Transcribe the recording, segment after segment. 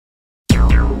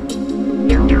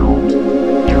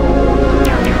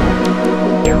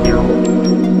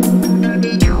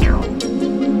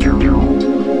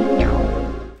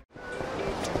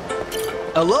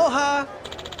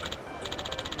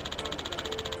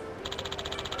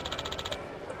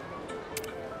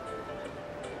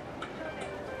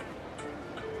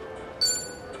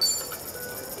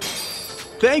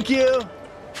Thank you!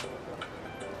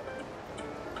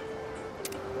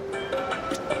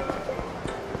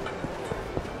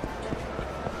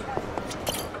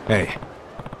 Hey.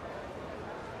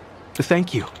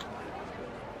 Thank you.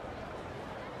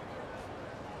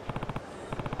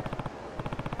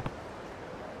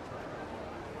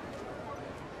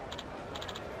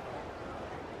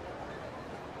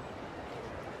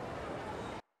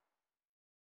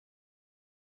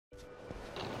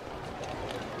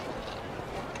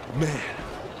 Man,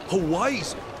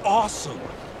 Hawaii's awesome.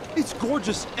 It's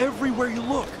gorgeous everywhere you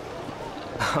look.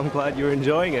 I'm glad you're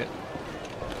enjoying it.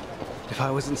 If I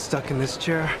wasn't stuck in this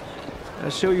chair,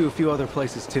 I'd show you a few other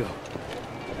places too.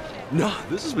 No,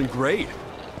 this has been great.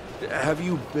 Have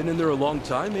you been in there a long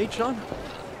time, H-Sean?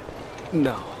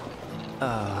 No.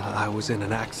 I was in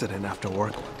an accident after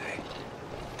work one day.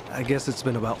 I guess it's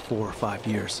been about 4 or 5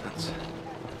 years since.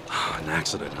 An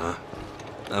accident, huh?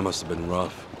 That must have been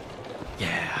rough.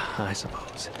 Yeah, I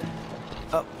suppose.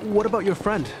 What about your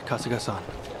friend, Kasuga-san?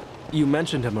 You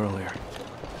mentioned him earlier.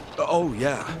 Oh,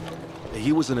 yeah.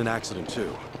 He was in an accident,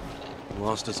 too.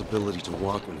 Lost his ability to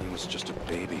walk when he was just a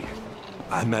baby.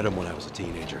 I met him when I was a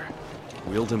teenager.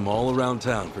 Wheeled him all around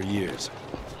town for years.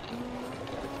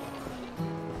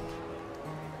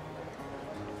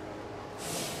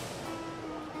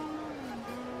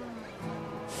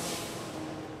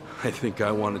 I think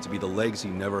I wanted to be the legs he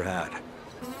never had.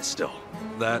 Still,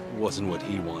 that wasn't what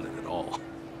he wanted at all.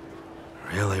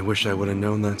 Really wish I would have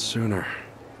known that sooner.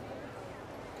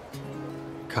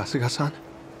 Kasuga-san?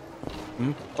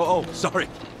 Hmm? Oh, sorry.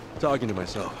 Talking to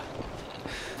myself.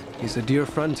 He's a dear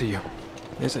friend to you,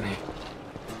 isn't he?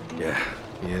 Yeah,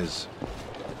 he is.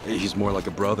 He's more like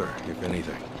a brother, if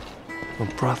anything. A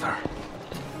brother?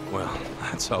 Well,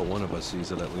 that's how one of us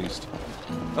sees it, at least.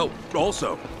 Oh,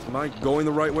 also, am I going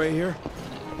the right way here?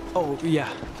 Oh,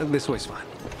 yeah. This way's fine.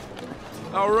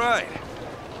 All right.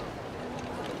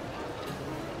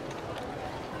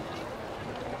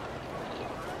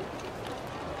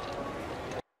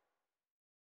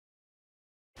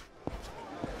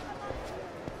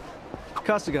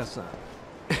 Kasuga-san,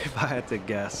 if I had to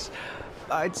guess,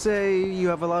 I'd say you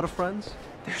have a lot of friends.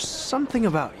 There's something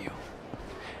about you.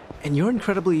 And you're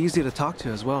incredibly easy to talk to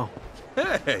as well.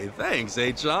 Hey, thanks,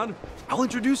 H-Sean. I'll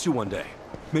introduce you one day.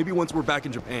 Maybe once we're back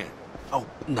in Japan. Oh,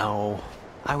 no.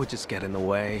 I would just get in the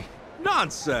way.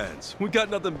 Nonsense! We got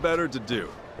nothing better to do.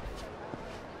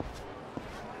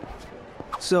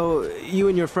 So, you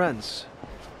and your friends,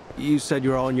 you said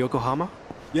you're all in Yokohama?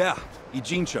 Yeah,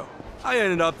 Ijincho. I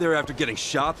ended up there after getting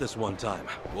shot this one time.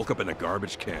 Woke up in a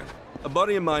garbage can. A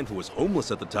buddy of mine who was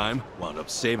homeless at the time wound up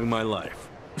saving my life.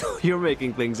 You're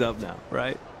making things up now,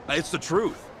 right? It's the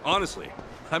truth, honestly.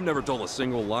 I've never told a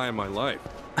single lie in my life.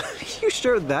 You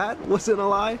sure that wasn't a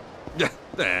lie?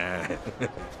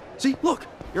 See, look,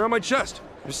 you're on my chest.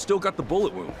 You still got the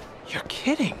bullet wound. You're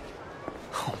kidding.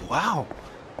 Oh, wow.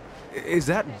 Is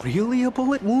that really a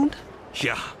bullet wound?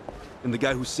 Yeah, and the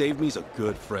guy who saved me is a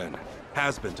good friend.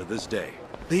 Has been to this day.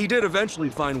 He did eventually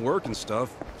find work and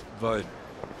stuff, but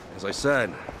as I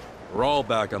said, we're all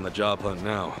back on the job hunt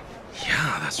now.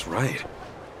 Yeah, that's right.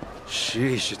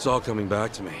 Sheesh, it's all coming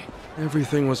back to me.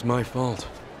 Everything was my fault.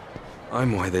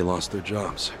 I'm why they lost their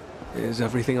jobs. Is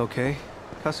everything okay,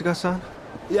 Kasuga-san?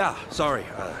 Yeah, sorry.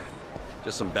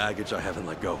 Just some baggage I haven't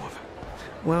let go of.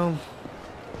 Well,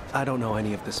 I don't know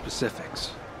any of the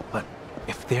specifics, but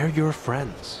if they're your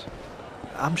friends,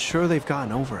 I'm sure they've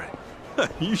gotten over it.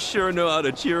 You sure know how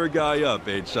to cheer a guy up,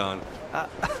 H-Sean.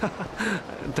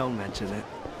 Don't mention it.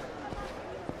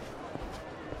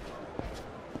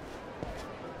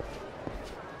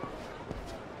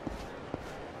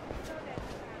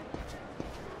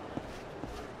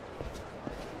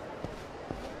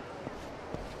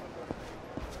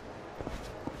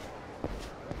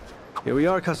 Here we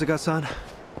are, Kasuga-san.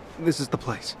 This is the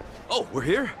place. Oh, we're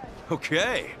here?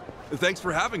 Okay. Thanks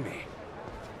for having me.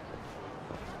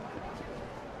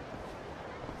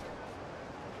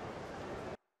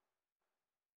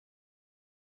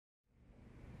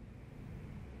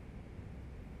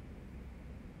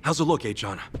 How's it look,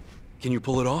 H-Sean? Can you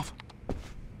pull it off?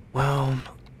 Well,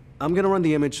 I'm gonna run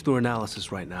the image through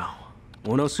analysis right now.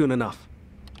 We'll know soon enough.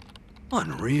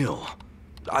 Unreal.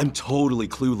 I'm totally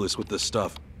clueless with this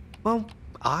stuff. Well,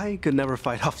 I could never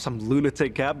fight off some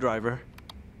lunatic cab driver.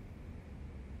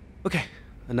 Okay,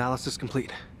 analysis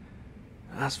complete.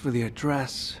 As for the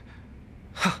address...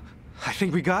 I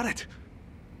think we got it.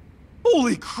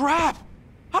 Holy crap!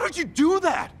 How did you do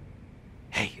that?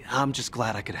 Hey, I'm just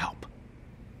glad I could help.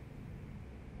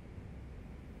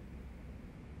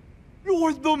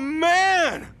 You're the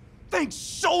man! Thanks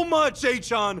so much,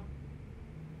 H-Sean!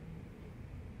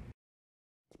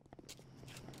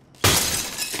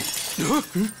 Hey,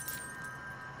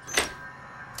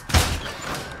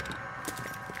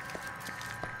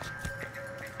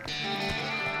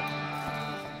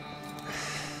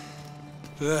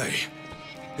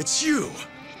 it's you!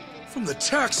 From the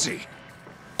taxi!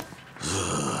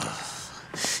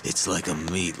 It's like a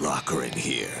meat locker in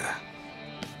here.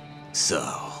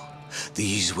 So,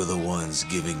 these were the ones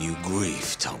giving you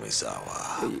grief,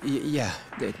 Tomizawa. Yeah,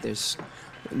 there's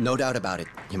no doubt about it,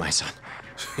 Yamai-san.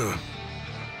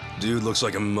 Dude looks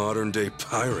like a modern-day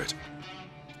pirate.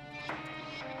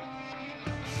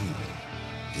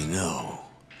 You know,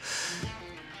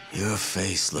 your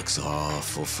face looks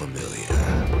awful familiar.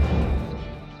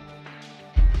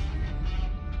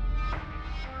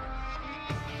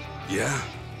 Yeah?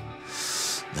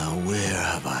 Now where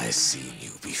have I seen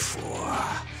you before?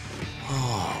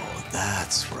 Oh,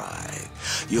 that's right.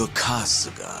 You're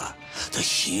Kasuga, the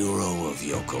hero of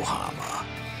Yokohama.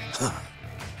 Huh.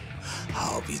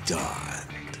 I'll be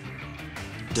darned.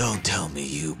 Don't tell me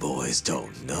you boys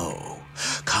don't know.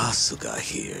 Kasuga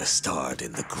here starred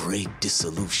in the great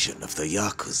dissolution of the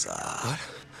yakuza. What?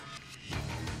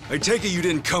 I take it you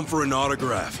didn't come for an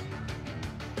autograph.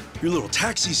 Your little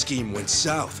taxi scheme went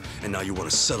south, and now you want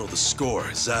to settle the score,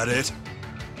 is that it?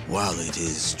 While it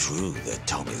is true that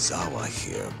Tomizawa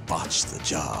here botched the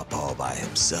job all by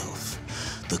himself,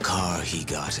 the car he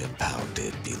got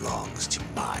impounded belongs to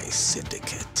my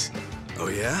syndicate. Oh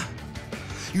yeah?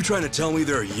 You trying to tell me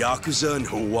there are yakuza in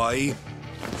Hawaii?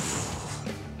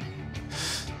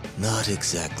 Not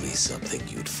exactly something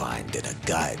you'd find in a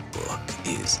guidebook,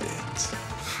 is it?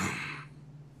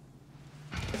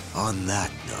 On that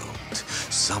note,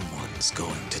 someone's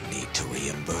going to need to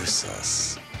reimburse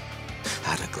us.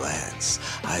 At a glance,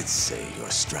 I'd say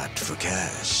you're strapped for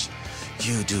cash.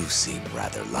 You do seem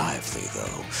rather lively,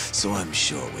 though, so I'm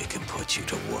sure we can put you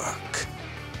to work.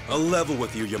 I'll level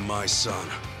with you, Yamai-san.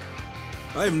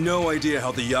 I have no idea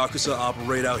how the yakuza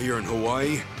operate out here in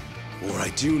Hawaii. What I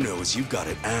do know is you've got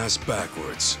it ass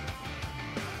backwards.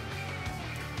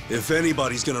 If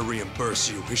anybody's gonna reimburse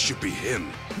you, it should be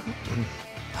him.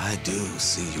 I do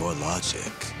see your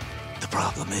logic. The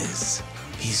problem is,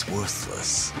 he's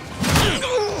worthless.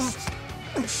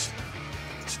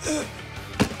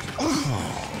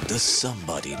 Oh, does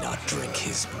somebody not drink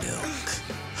his milk?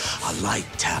 A light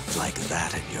tap like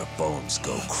that and your bones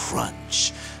go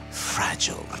crunch.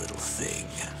 Fragile little thing.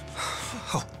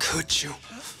 How could you?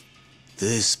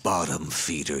 This bottom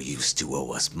feeder used to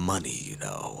owe us money, you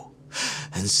know.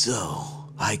 And so,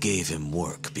 I gave him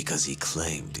work because he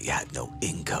claimed he had no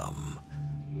income.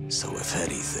 So if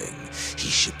anything, he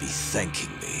should be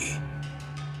thanking me.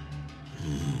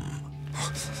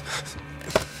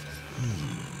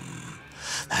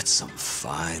 That's some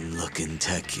fine-looking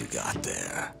tech you got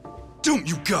there. Don't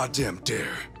you goddamn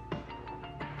dare!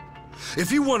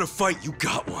 If you want to fight, you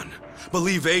got one. But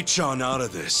leave A-chan out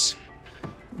of this.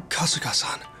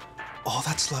 Kasuga-san, all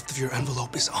that's left of your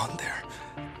envelope is on there.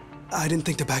 I didn't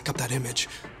think to back up that image,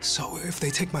 so if they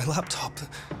take my laptop...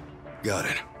 Got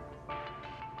it.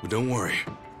 But don't worry.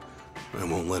 I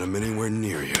won't let him anywhere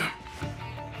near you.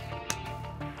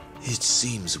 It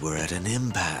seems we're at an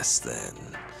impasse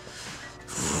then.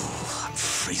 I'm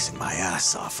freezing my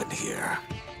ass off in here.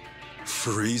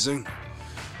 Freezing?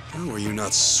 How are you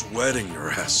not sweating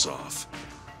your ass off?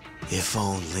 If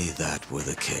only that were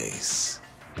the case.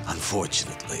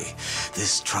 Unfortunately,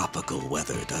 this tropical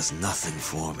weather does nothing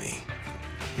for me.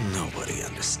 Nobody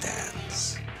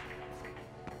understands.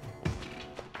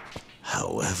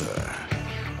 However,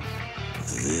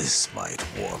 this might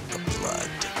warm the blood.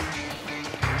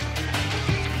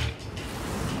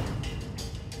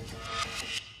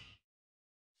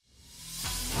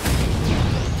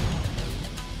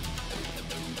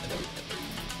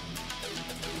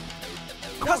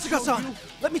 Kasuga-san,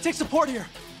 let me take support here.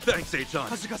 Thanks, A-chan.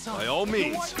 Kasuga-san. By all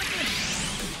means.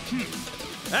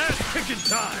 Ass-kicking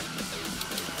time!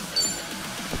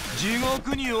 地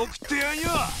獄に送ってやんよ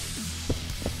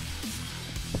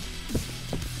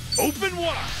Open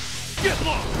wide! Get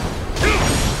low!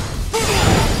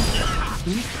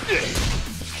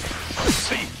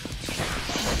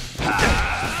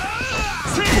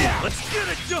 Let's get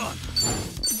it done!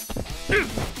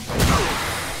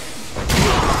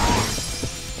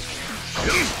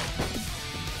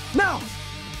 Now!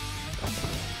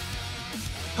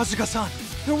 Kasuga-san,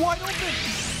 they're wide open!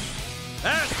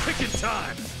 Ass-kicking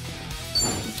time!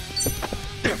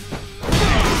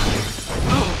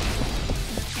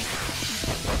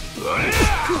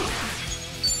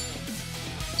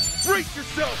 Brace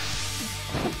yourself!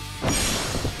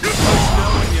 Good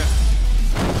smelling ya!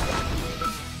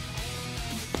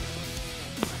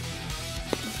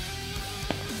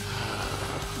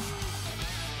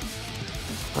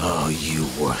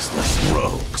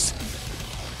 rogues.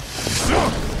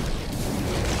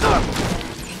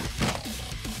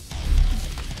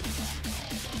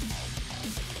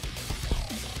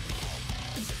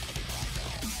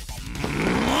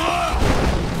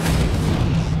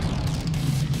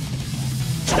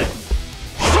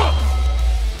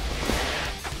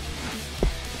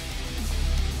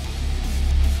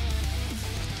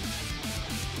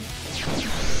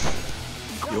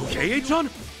 You okay, H-John?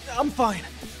 I'm fine,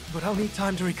 but I'll need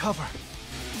time to recover.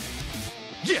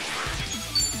 Yeah!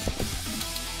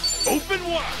 Open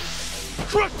wide!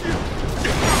 Crush you!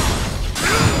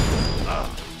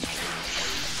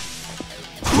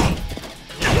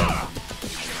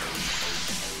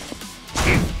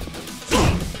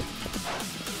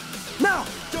 Now!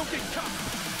 Don't get caught!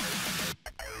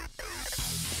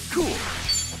 Cool!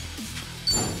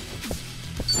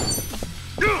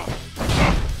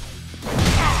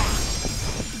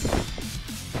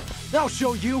 I'll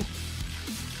show you!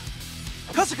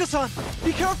 Kasuga-san,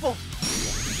 be careful!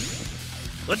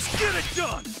 Let's get it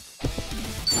done!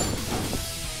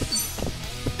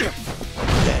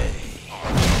 Hey,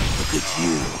 look at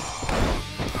you.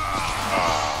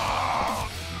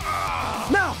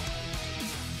 Now!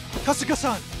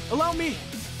 Kasuga-san, allow me!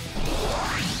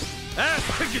 Ass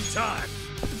kicking time!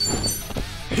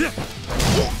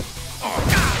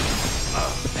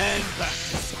 And back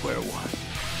to square one.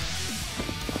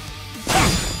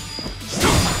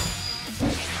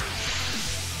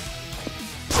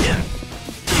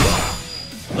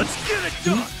 Let's get it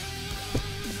done!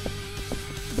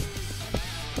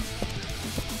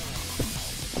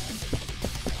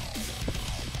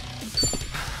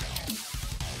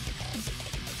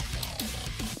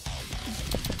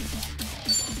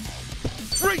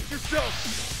 Brace yourself!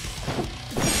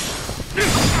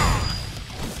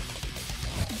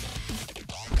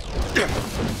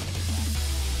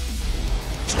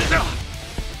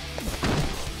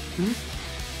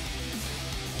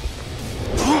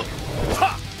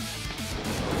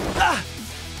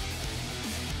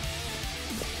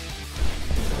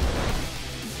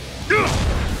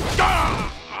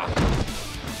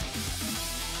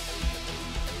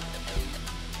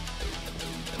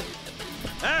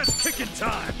 Ass kicking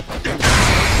time!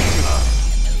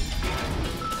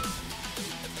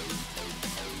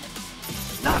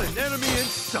 Not an enemy in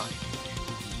sight!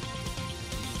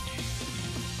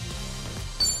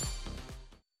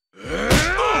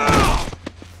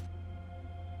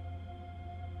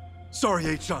 Sorry,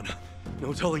 H-John.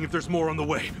 No telling if there's more on the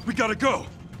way. We gotta go!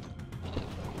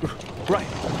 Right.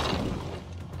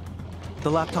 The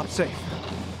laptop's safe.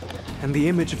 And the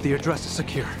image of the address is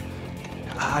secure.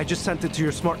 I just sent it to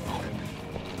your smartphone.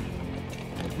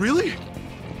 Really?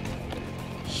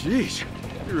 Jeez,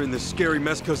 you're in this scary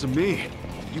mess because of me.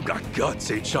 You got guts,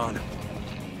 H-John.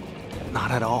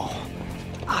 Not at all.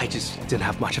 I just didn't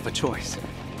have much of a choice.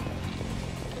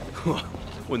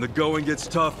 When the going gets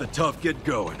tough, the tough get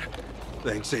going.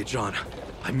 Thanks, H-John.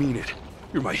 I mean it.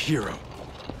 You're my hero.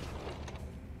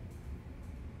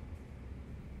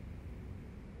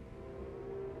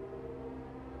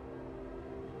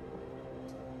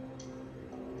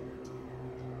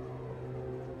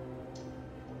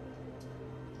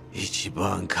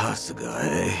 Ichiban Kasuga,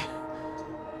 eh?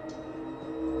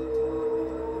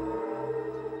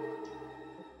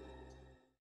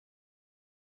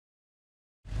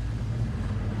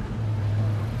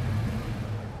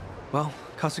 Well,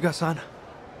 Kasuga-san,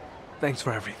 thanks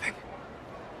for everything.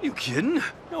 You kidding?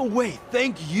 No way,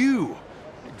 thank you.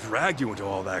 I dragged you into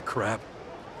all that crap.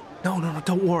 No,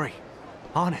 don't worry.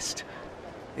 Honest.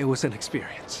 It was an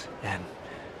experience, and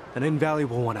an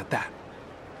invaluable one at that.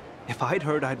 If I'd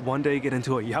heard I'd one day get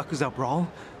into a yakuza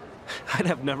brawl, I'd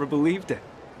have never believed it.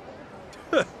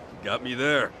 Got me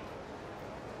there.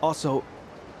 Also,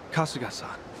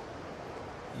 Kasuga-san,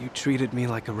 you treated me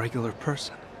like a regular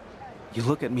person. You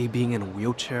look at me being in a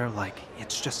wheelchair like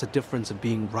it's just a difference of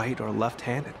being right or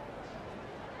left-handed.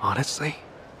 Honestly,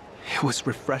 it was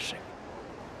refreshing.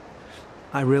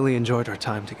 I really enjoyed our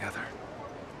time together.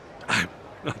 I'm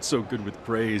not so good with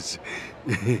praise.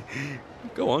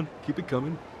 Go on, keep it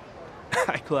coming.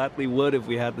 I gladly would if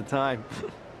we had the time.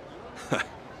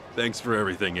 Thanks for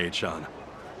everything, H-John.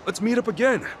 Let's meet up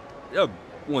again.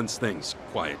 Once things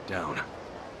quiet down.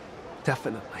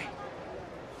 Definitely.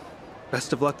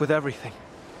 Best of luck with everything.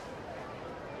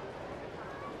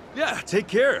 Yeah, take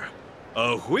care.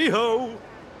 Ahui-ho!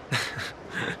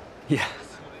 Yes.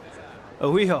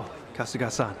 Ohiho,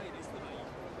 Kasuga-san.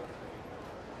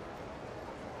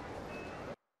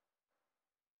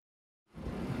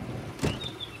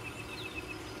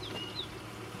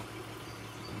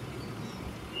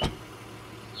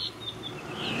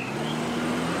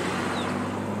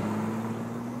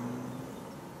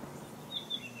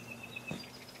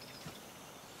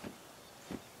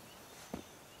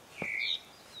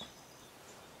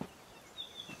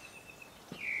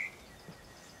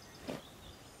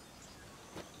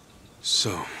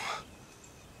 So,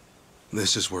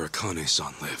 this is where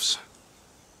Akane-san lives.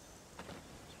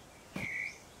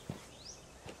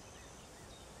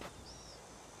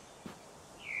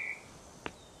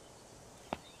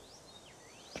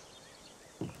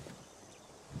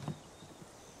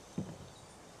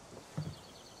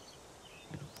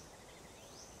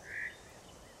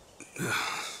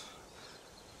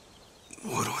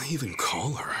 What do I even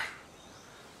call her?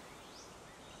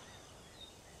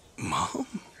 Mom?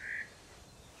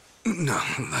 No,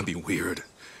 that'd be weird.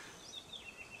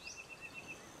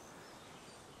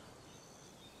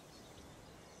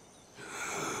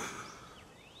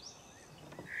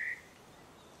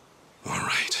 All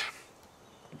right.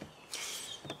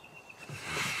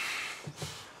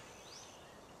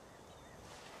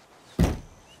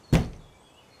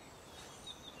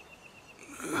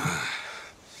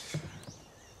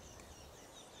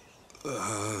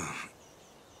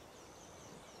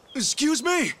 Excuse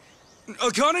me?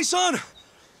 Akane-san?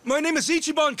 My name is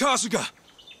Ichiban Kasuga.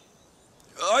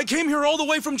 I came here all the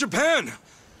way from Japan.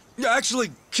 Actually,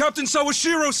 Captain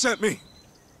Sawashiro sent me.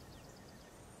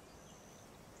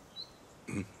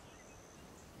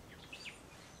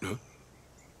 Huh?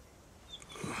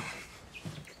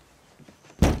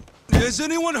 Is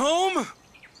anyone home?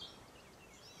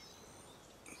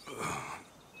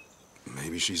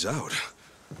 Maybe she's out.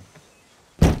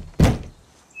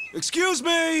 Excuse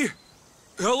me!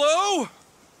 Hello?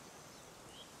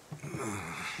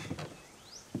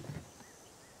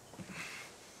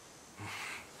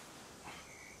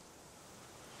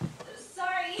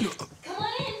 Sorry. Come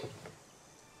on in.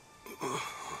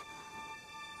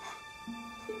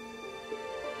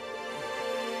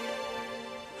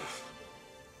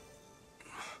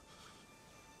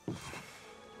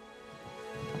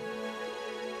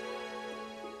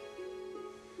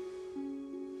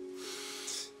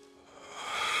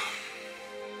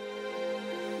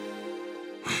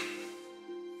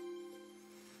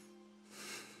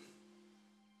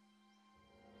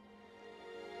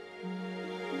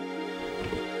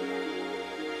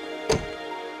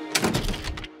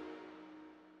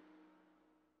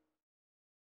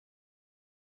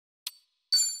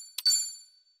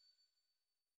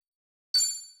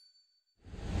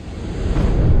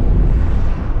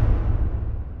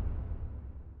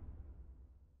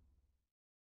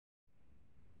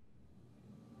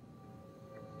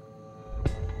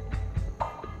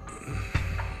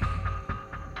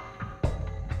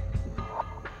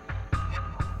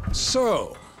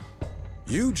 So,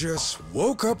 you just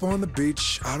woke up on the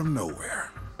beach out of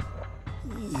nowhere.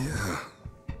 Yeah.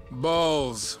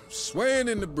 Balls swaying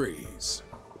in the breeze.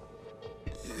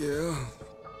 Yeah.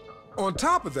 On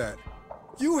top of that,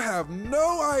 you have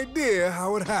no idea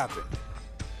how it happened.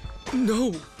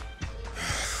 No.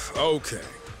 Okay.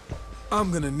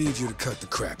 I'm gonna need you to cut the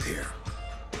crap here.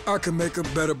 I can make up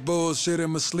better bullshit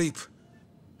in my sleep.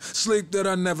 Sleep that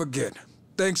I never get.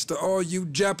 Thanks to all you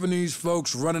Japanese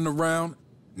folks running around,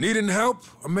 needing help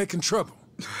or making trouble.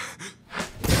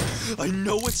 I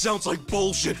know it sounds like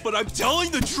bullshit, but I'm telling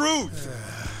the truth!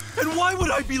 And why would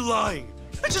I be lying?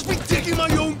 I'd just be digging my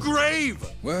own grave!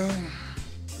 Well,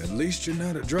 at least you're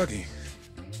not a druggie.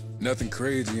 Nothing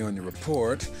crazy on your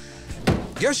report.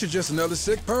 Guess you're just another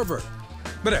sick pervert.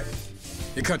 But hey,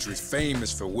 your country's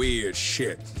famous for weird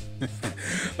shit.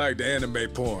 Like the anime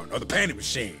porn or the panty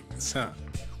machines, huh?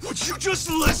 Would you just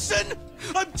listen?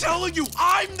 I'm telling you,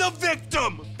 I'm the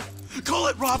victim! Call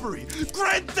it robbery,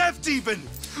 grand theft even!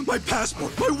 My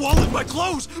passport, my wallet, my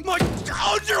clothes, my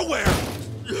underwear!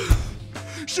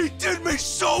 She did me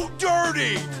so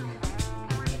dirty!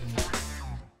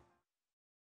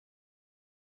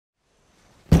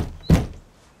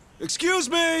 Excuse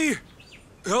me!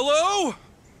 Hello?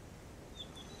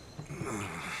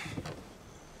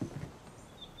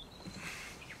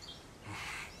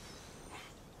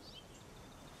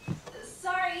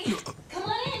 Sorry. Come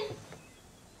on in.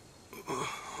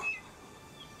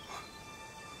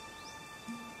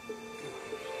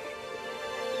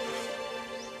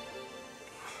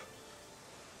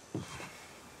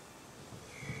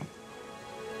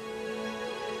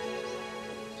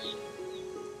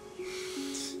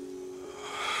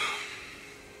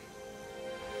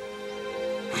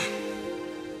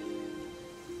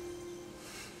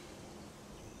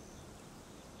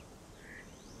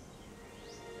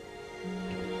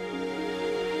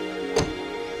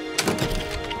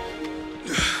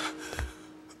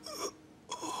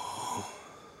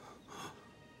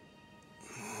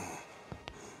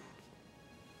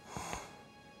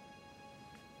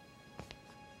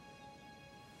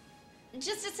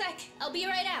 Just a sec. I'll be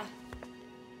right out.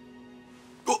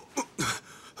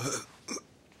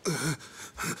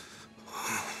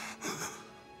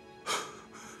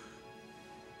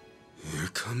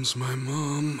 comes my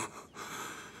mom.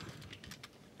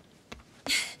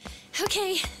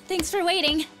 Okay, thanks for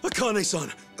waiting.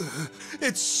 Akane-san,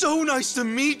 it's so nice to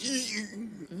meet you.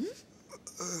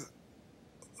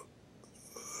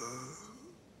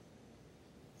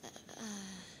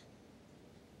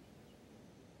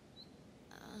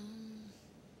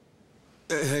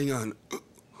 Hang on.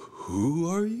 Who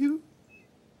are you?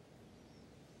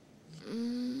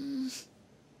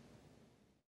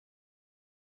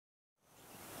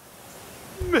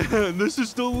 Man, this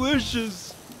is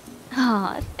delicious.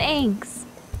 Aw, thanks.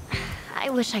 I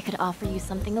wish I could offer you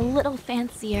something a little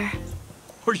fancier.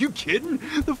 Are you kidding?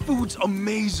 The food's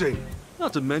amazing.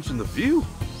 Not to mention the view.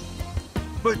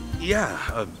 But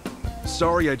yeah,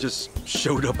 sorry I just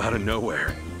showed up out of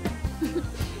nowhere.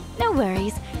 No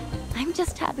worries. I'm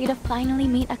just happy to finally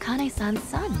meet Akane-san's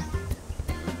son.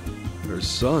 Her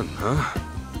son, huh?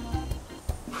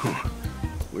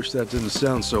 Wish that didn't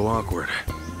sound so awkward.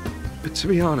 But to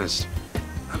be honest,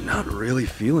 I'm not really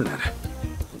feeling it.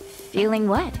 Feeling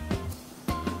what?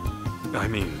 I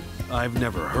mean, I've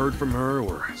never heard from her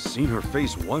or seen her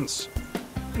face once.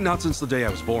 Not since the day I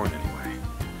was born, anyway.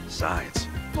 Besides,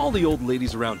 all the old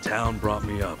ladies around town brought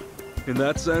me up. In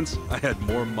that sense, I had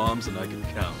more moms than I could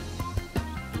count.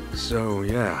 So,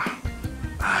 yeah.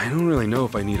 I don't really know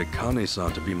if I need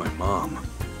Akane-san to be my mom.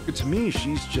 To me,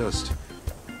 she's just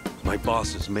my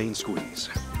boss's main squeeze.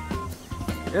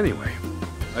 Anyway,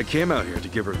 I came out here to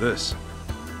give her this.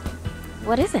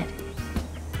 What is it?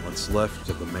 What's left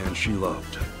of the man she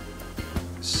loved.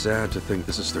 Sad to think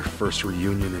this is their first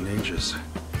reunion in ages.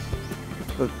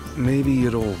 But maybe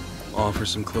it'll offer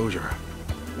some closure.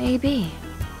 Maybe.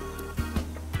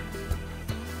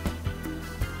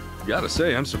 Gotta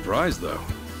say, I'm surprised though.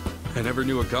 I never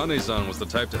knew Akane-san was the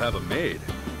type to have a maid.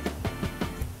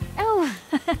 Oh,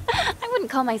 I wouldn't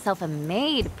call myself a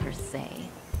maid per se.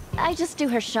 I just do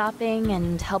her shopping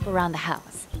and help around the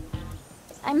house.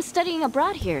 I'm studying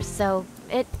abroad here, so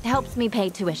it helps me pay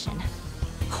tuition.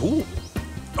 Cool.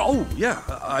 Oh, yeah,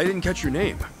 I didn't catch your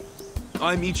name.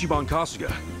 I'm Ichiban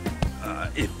Kasuga.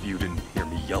 If you didn't hear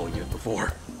me yelling it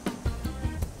before.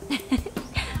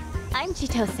 I'm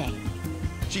Chitose.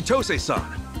 Chitose-san,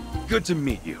 good to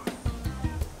meet you.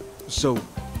 So,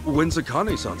 when's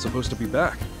Akane-san supposed to be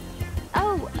back?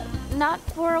 Oh, not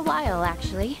for a while,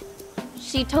 actually.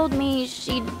 She told me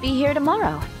she'd be here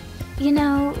tomorrow. You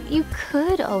know, you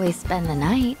could always spend the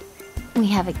night. We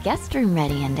have a guest room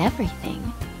ready and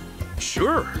everything.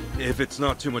 Sure, if it's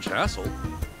not too much hassle.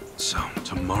 So,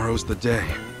 tomorrow's the day.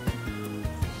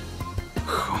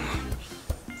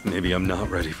 Maybe I'm not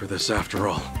ready for this after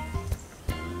all.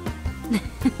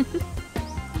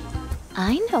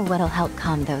 I know what'll help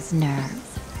calm those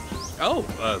nerves. Oh,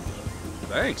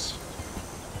 thanks.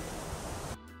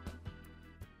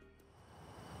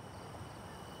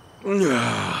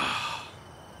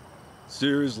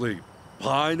 Seriously,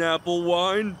 pineapple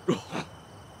wine?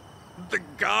 The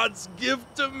god's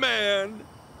gift to man!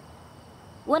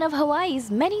 One of Hawaii's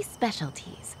many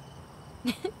specialties.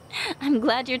 I'm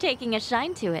glad you're taking a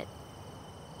shine to it.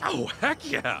 Oh, heck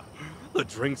yeah! The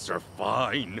drinks are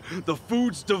fine, the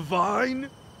food's divine.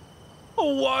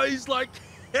 Hawaii's like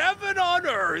heaven on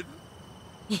earth!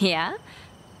 Yeah?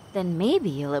 Then maybe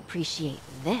you'll appreciate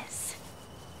this.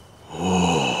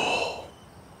 Oh.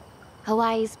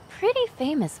 Hawaii's pretty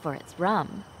famous for its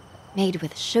rum, made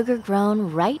with sugar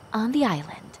grown right on the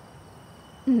island.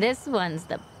 This one's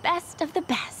the best of the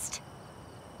best.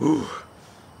 Ooh,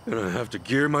 gonna have to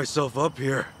gear myself up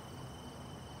here.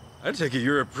 I take it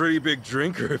you're a pretty big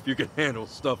drinker if you can handle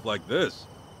stuff like this.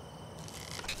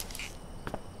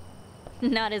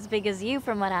 Not as big as you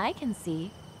from what I can see.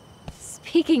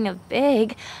 Speaking of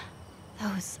big,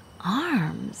 those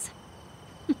arms.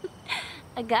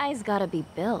 A guy's gotta be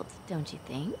built, don't you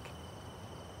think?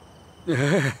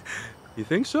 You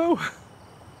think so?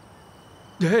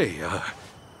 Hey,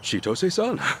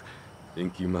 Chitose-san,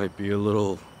 think you might be a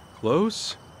little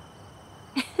close?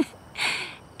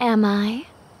 Am I?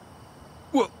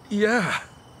 Well, yeah.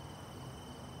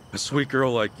 A sweet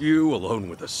girl like you, alone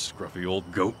with a scruffy old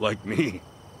goat like me.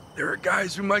 There are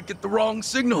guys who might get the wrong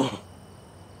signal.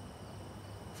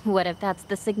 What if that's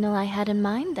the signal I had in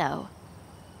mind, though?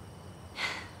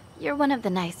 You're one of the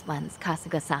nice ones,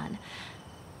 Kasuga-san.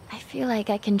 I feel like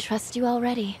I can trust you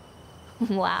already.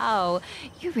 Wow,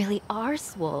 you really are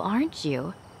swole, aren't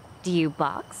you? Do you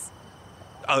box?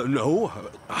 No.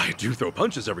 I do throw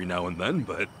punches every now and then,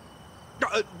 but...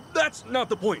 that's not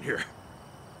the point here.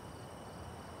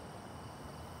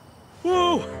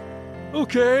 Whoa!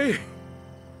 Okay.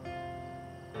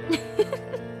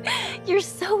 You're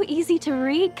so easy to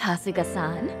read,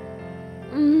 Kasuga-san.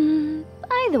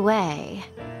 By the way,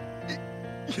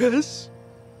 Yes?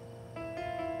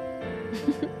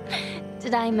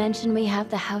 did I mention we have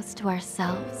the house to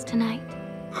ourselves tonight?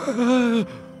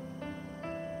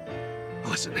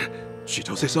 Listen,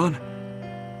 Chitose-san,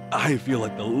 I feel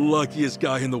like the luckiest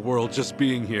guy in the world just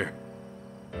being here.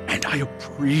 And I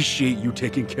appreciate you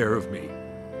taking care of me.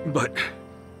 But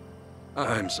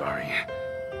I'm sorry.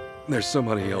 There's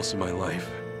somebody else in my life.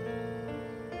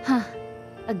 Huh.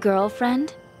 A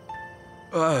girlfriend?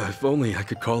 If only I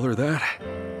could call her that.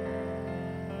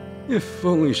 If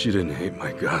only she didn't hate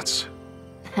my guts.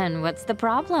 And what's the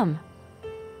problem?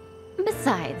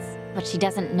 Besides, what she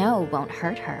doesn't know won't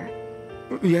hurt her.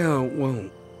 Yeah, well,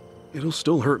 it'll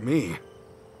still hurt me.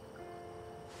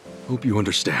 Hope you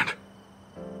understand.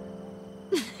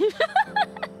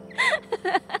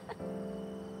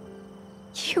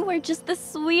 You are just the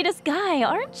sweetest guy,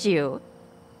 aren't you?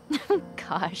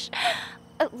 Gosh.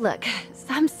 Look,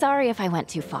 I'm sorry if I went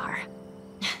too far.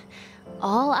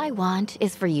 All I want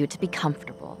is for you to be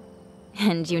comfortable.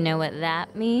 And you know what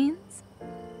that means?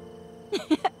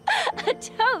 A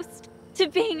toast to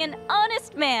being an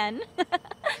honest man.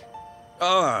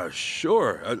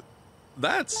 Sure.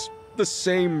 That's the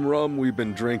same rum we've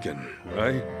been drinking,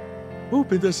 right?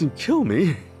 Hope it doesn't kill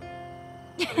me.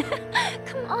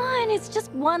 Come on, it's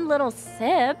just one little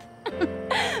sip.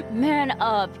 Man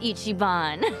up,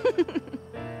 Ichiban.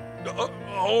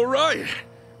 All right.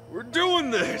 We're doing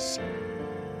this.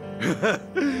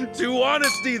 To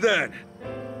honesty, then.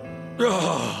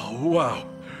 Oh, wow.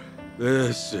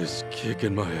 This is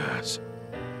kicking my ass.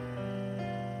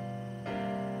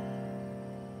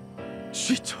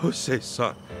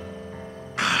 Chitose-san,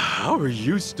 how are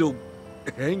you still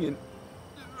hanging?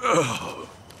 Oh.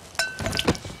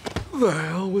 The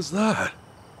hell was that?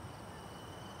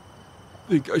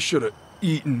 Think I should have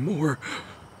eaten more.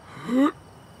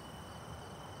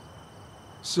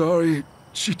 Sorry,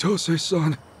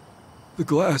 Chitose-san. The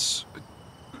glass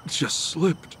just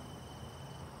slipped.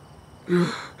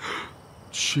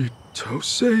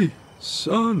 Chitose-san.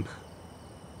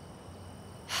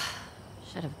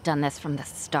 Should have done this from the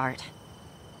start.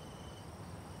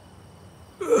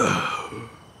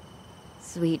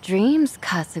 Sweet dreams,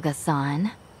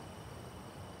 Kasuga-san.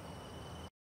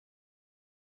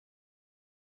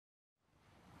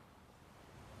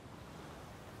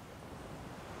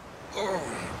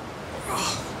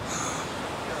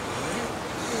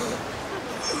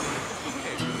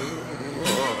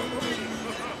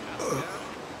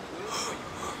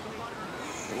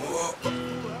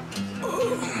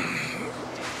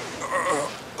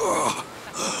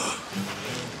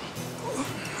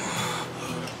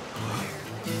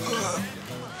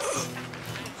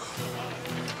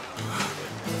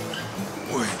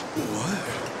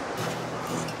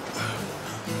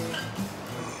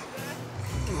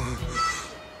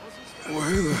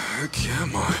 Where the heck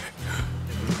am I?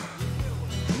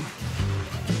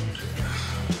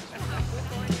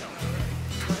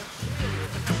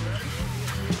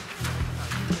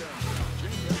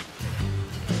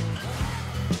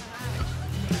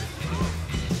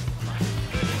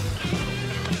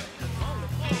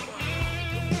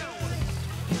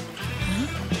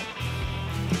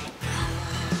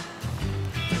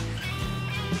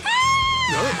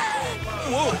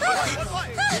 Whoa!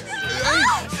 Hey,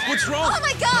 what's wrong? Oh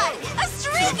my god! A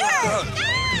streaker!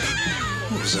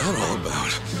 What was that all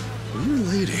about? Weird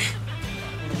lady.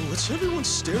 What's everyone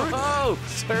staring at? Oh,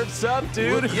 surf's up,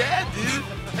 dude. What? Yeah, dude.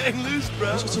 Hang loose,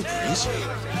 bro. What's so crazy?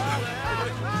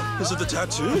 Is it the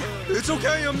tattoo? It's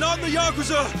okay, I'm not in the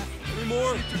yakuza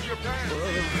anymore.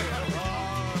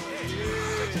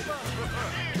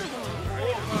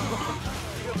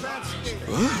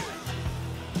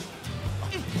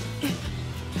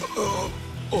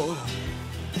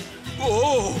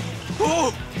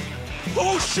 What?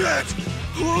 Oh, shit!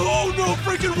 Oh, no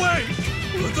freaking way!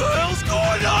 What the hell's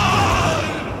going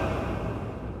on?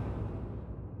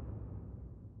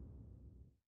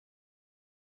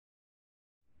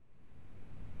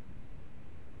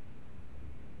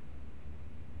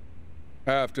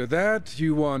 After that,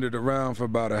 you wandered around for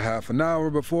about a half an hour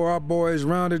before our boys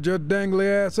rounded your dangly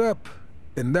ass up.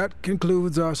 And that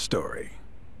concludes our story.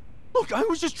 Look, I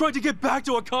was just trying to get back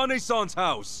to Akane-san's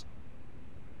house.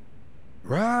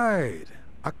 Right.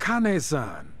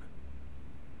 Akane-san.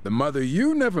 The mother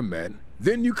you never met,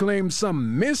 then you claimed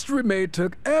some mystery maid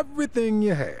took everything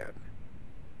you had.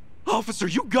 Officer,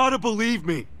 you gotta believe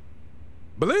me.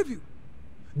 Believe you?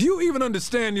 Do you even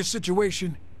understand your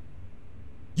situation?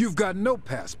 You've got no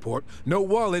passport, no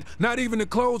wallet, not even the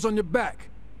clothes on your back.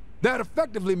 That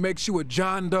effectively makes you a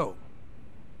John Doe.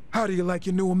 How do you like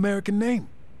your new American name?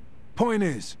 Point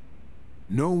is,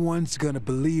 no one's gonna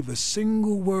believe a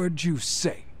single word you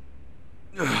say.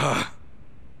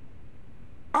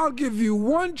 I'll give you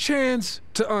one chance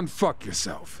to unfuck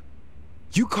yourself.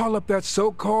 You call up that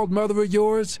so-called mother of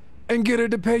yours and get her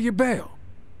to pay your bail.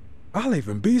 I'll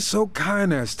even be so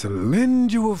kind as to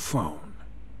lend you a phone.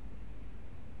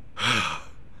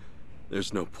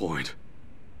 There's no point.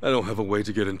 I don't have a way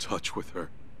to get in touch with her.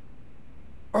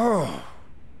 Oh,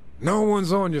 no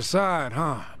one's on your side,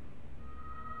 huh?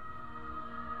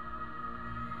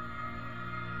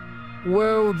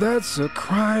 Well, that's a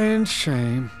crying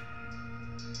shame.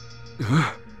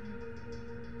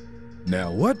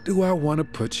 Now, what do I want to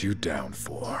put you down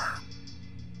for?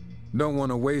 Don't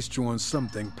want to waste you on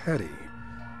something petty.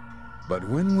 But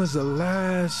when was the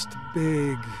last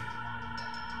big...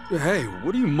 Hey,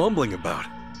 what are you mumbling about?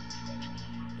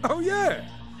 Oh, yeah!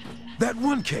 That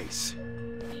one case.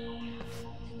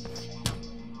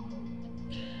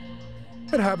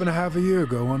 It happened a half a year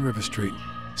ago on River Street.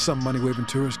 Some money-waving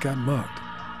tourist got mugged.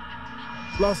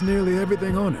 Lost nearly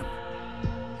everything on him,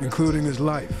 including his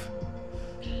life.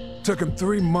 Took him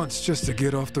 3 months just to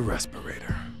get off the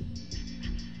respirator.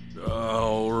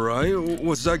 All right,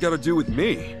 what's that got to do with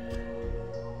me?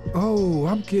 Oh,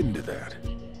 I'm getting to that.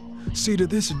 See, to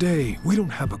this day, we don't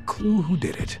have a clue who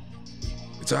did it.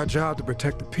 It's our job to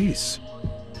protect the peace.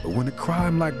 But when a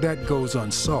crime like that goes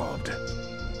unsolved,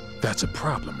 that's a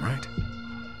problem, right?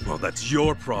 Well, that's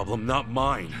your problem, not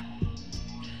mine.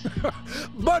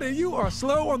 Buddy, you are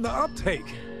slow on the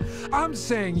uptake. I'm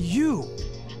saying you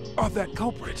are that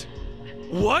culprit.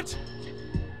 What?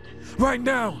 Right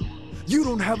now, you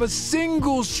don't have a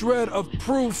single shred of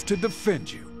proof to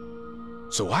defend you.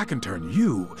 So I can turn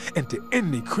you into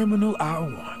any criminal I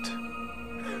want.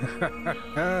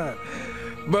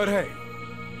 But hey,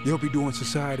 you'll be doing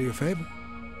society a favor.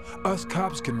 Us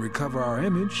cops can recover our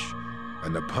image,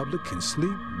 and the public can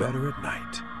sleep better at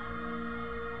night.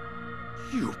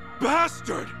 You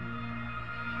bastard!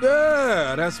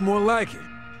 Yeah, that's more like it.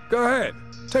 Go ahead,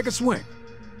 take a swing.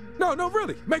 No,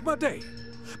 really, make my day.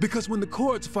 Because when the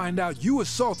courts find out you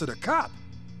assaulted a cop,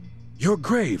 your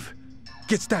grave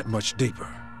gets that much deeper.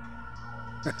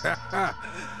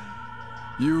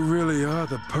 You really are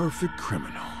the perfect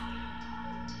criminal.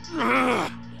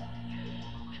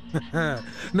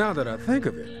 Now that I think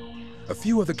of it, a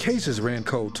few other cases ran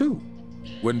cold too.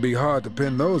 Wouldn't be hard to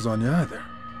pin those on you either.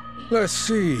 Let's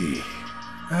see.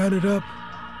 Add it up.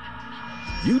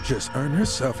 You just earned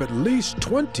yourself at least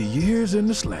 20 years in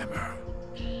the slammer.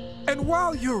 And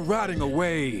while you're rotting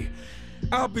away,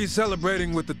 I'll be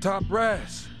celebrating with the top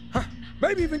brass.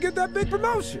 Maybe even get that big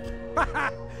promotion.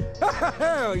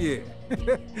 Hell yeah.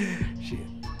 Shit.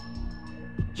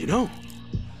 You know,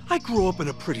 I grew up in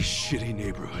a pretty shitty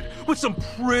neighborhood with some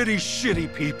pretty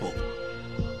shitty people.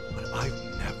 But I've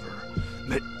never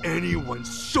met anyone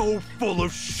so full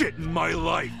of shit in my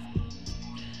life.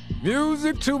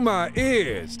 Music to my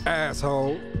ears,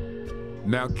 asshole.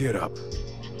 Now get up.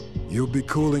 You'll be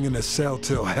cooling in the cell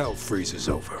till hell freezes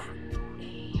over.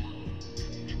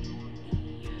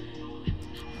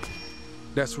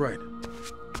 That's right.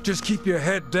 Just keep your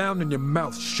head down and your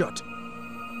mouth shut.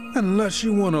 Unless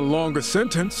you want a longer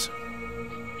sentence.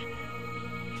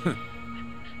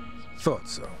 Thought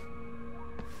so.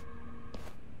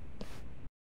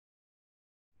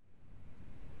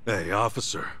 Hey,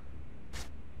 officer.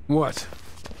 What?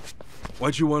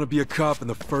 Why'd you want to be a cop in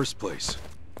the first place?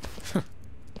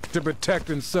 To protect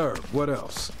and serve. What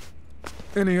else?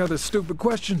 Any other stupid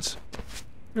questions?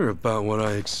 You're about what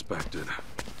I expected.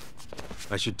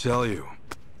 I should tell you,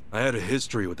 I had a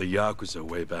history with the yakuza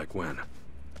way back when.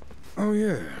 Oh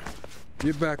yeah,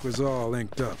 your back was all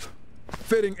inked up.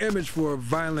 Fitting image for a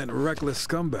violent, reckless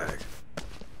scumbag.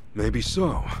 Maybe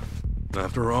so.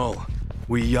 After all,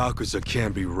 we yakuza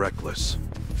can be reckless.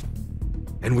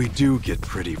 And we do get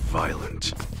pretty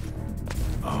violent.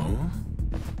 Oh?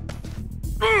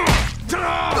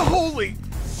 Holy!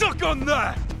 Suck on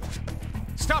that!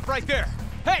 Stop right there!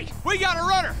 Hey, we got a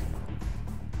runner!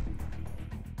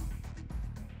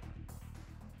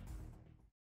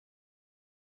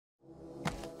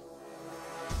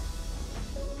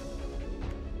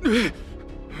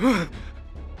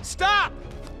 Stop!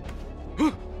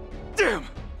 Damn!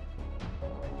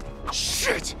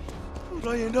 Shit! How'd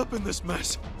I end up in this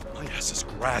mess? My ass is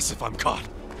grass if I'm caught.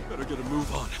 Better get a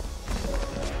move on.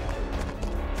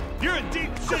 You're in deep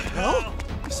shit, Hell?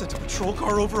 I sent a patrol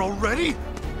car over already?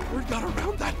 Word got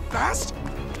around that fast?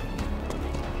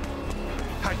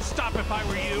 I'd stop if I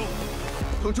were you.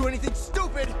 Don't do anything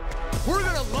stupid. We're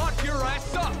gonna lock your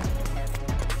ass up.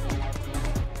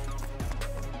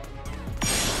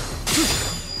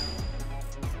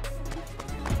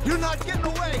 You're not getting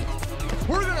away!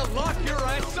 We're gonna lock your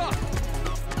ass up!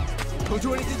 Don't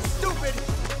do anything stupid!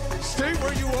 Stay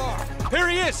where you are! Here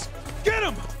he is! Get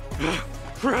him!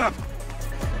 Crap!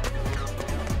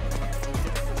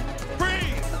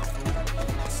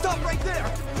 Freeze! Stop right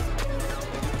there!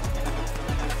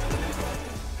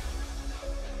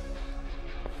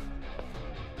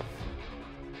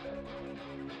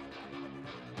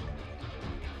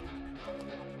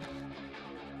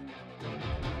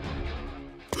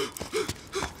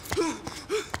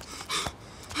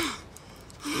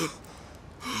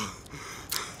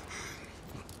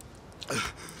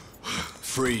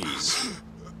 Freeze.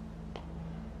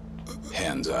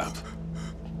 Hands up.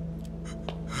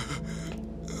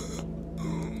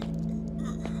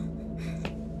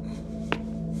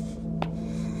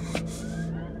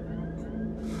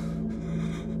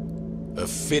 A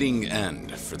fitting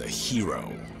end for the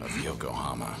hero of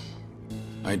Yokohama.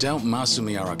 I doubt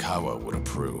Masumi Arakawa would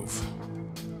approve.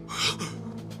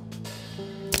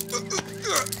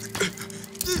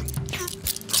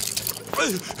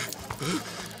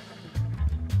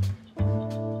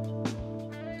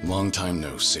 Long time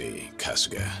no see,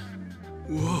 Kasuga.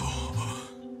 Whoa.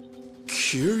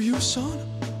 Kiryu-san?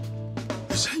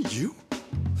 Is that you?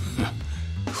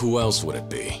 Who else would it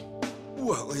be?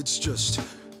 Well, it's just...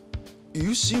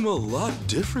 You seem a lot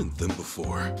different than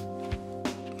before.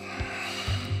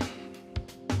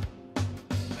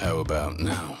 How about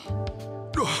now?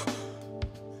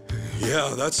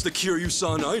 Yeah, that's the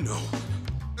Kiryu-san I know.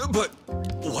 But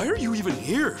why are you even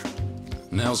here?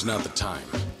 Now's not the time.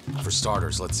 For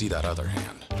starters, let's see that other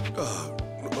hand.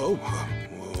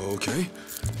 Okay.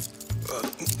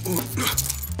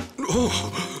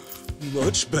 Oh,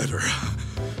 much better.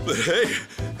 But hey,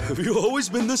 have you always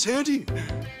been this handy?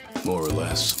 More or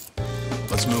less.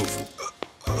 Let's move.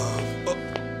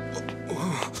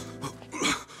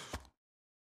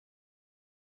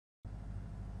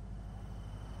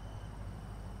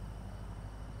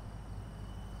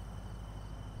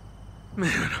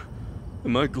 Man,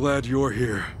 am I glad you're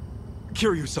here.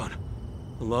 Kiryu-san,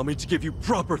 allow me to give you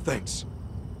proper thanks.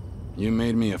 You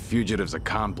made me a fugitive's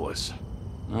accomplice.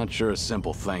 Not sure a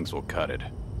simple thanks will cut it.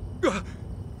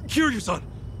 Kiryu-san,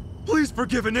 please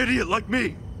forgive an idiot like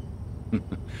me.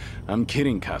 I'm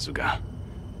kidding, Kasuga.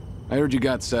 I heard you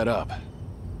got set up.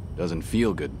 Doesn't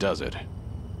feel good, does it?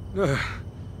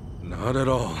 Not at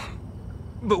all.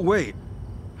 But wait,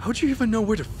 how'd you even know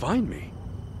where to find me?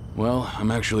 Well,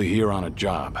 I'm actually here on a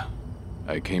job.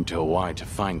 I came to Hawaii to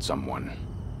find someone.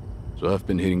 So I've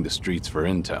been hitting the streets for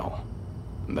intel.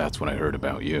 And that's when I heard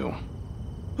about you.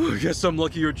 I guess I'm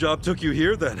lucky your job took you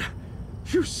here then.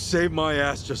 You saved my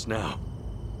ass just now.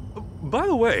 By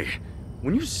the way,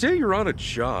 when you say you're on a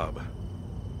job...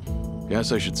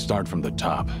 Guess I should start from the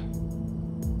top.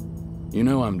 You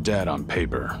know I'm dead on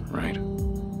paper, right?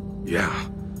 Yeah.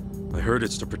 I heard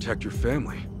it's to protect your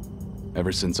family.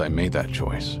 Ever since I made that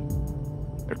choice,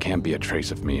 there can't be a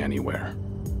trace of me anywhere.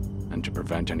 And to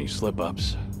prevent any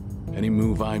slip-ups, any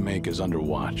move I make is under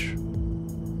watch.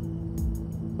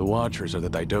 The Watchers are the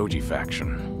Daidoji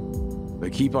faction. They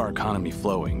keep our economy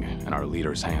flowing and our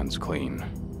leaders' hands clean.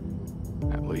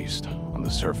 At least, on the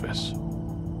surface.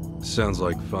 Sounds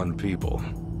like fun people.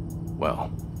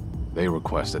 Well, they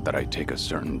requested that I take a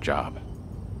certain job.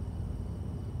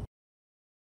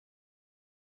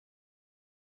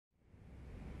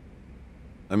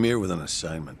 I'm here with an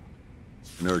assignment.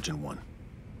 An urgent one.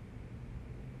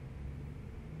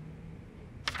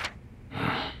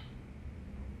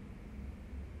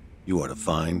 You are to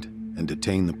find and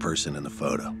detain the person in the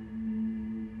photo.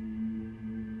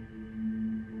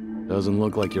 Doesn't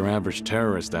look like your average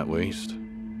terrorist, at least.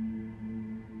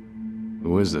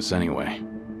 Who is this, anyway?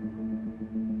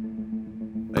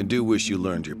 I do wish you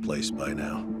learned your place by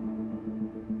now.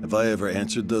 Have I ever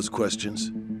answered those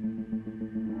questions?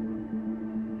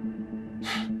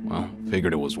 Well,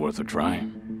 figured it was worth a try.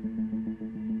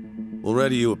 We'll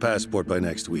ready you a passport by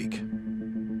next week.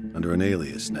 Under an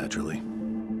alias, naturally.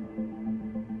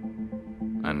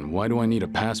 And why do I need a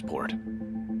passport?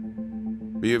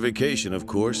 For your vacation, of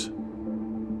course.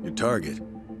 Your target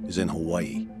is in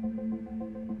Hawaii.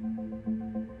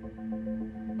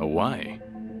 Hawaii?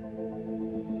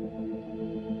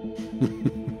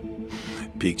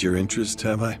 Piqued your interest,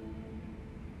 have I?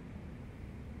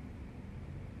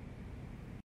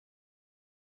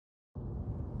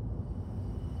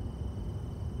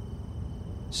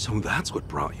 So that's what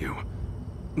brought you.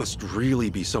 Must really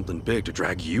be something big to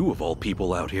drag you of all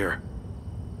people out here.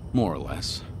 More or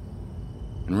less.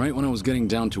 And right when I was getting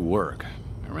down to work,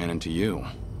 I ran into you.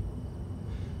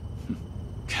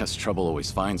 Guess trouble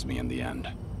always finds me in the end.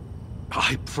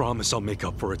 I promise I'll make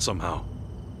up for it somehow.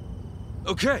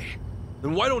 Okay,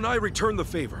 then why don't I return the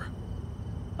favor?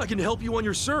 I can help you on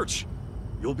your search.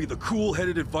 You'll be the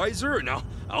cool-headed advisor, and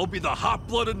I'll be the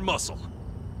hot-blooded muscle.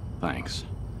 Thanks.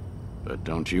 But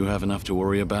don't you have enough to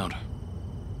worry about?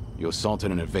 You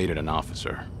assaulted and evaded an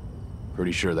officer.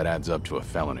 Pretty sure that adds up to a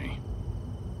felony.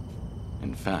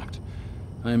 In fact,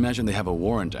 I imagine they have a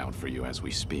warrant out for you as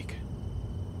we speak.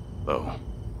 Though,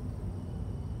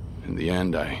 in the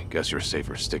end, I guess you're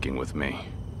safer sticking with me.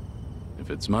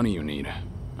 If it's money you need,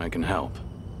 I can help.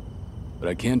 But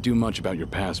I can't do much about your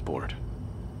passport.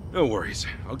 No worries.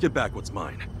 I'll get back what's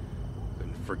mine.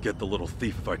 Couldn't forget the little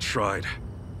thief if I tried.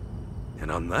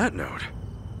 And on that note,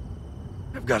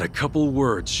 I've got a couple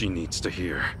words she needs to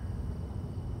hear.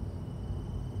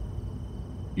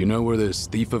 You know where this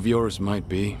thief of yours might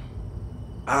be?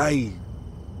 I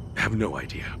have no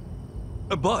idea.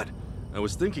 But I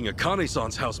was thinking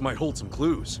Akane-san's house might hold some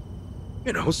clues.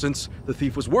 You know, since the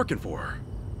thief was working for her.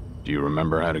 Do you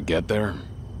remember how to get there?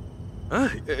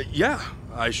 Yeah,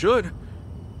 I should.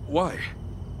 Why?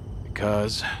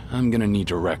 Because I'm gonna need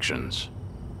directions.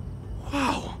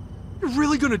 Wow, you're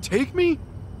really gonna take me?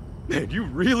 Man, you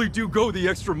really do go the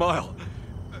extra mile.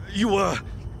 You,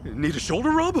 need a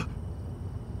shoulder rub?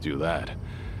 Do that,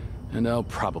 and I'll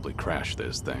probably crash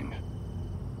this thing.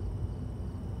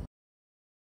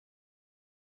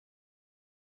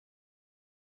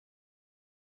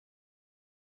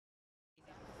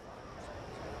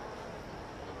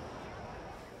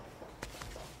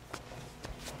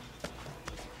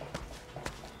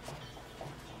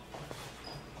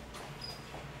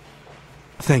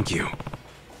 Thank you.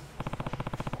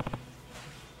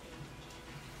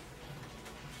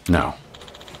 No.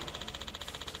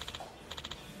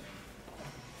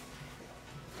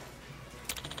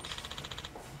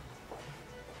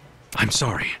 I'm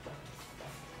sorry.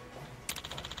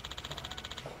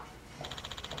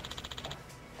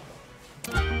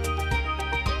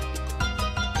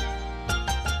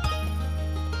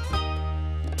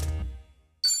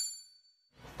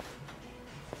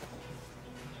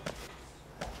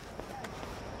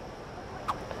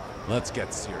 Let's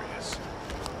get serious.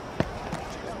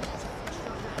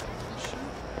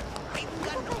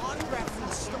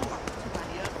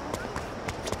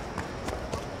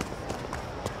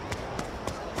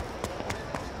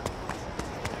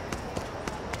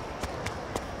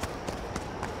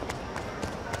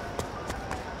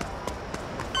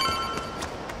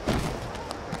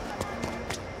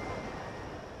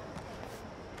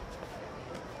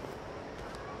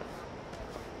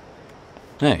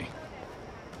 Hey.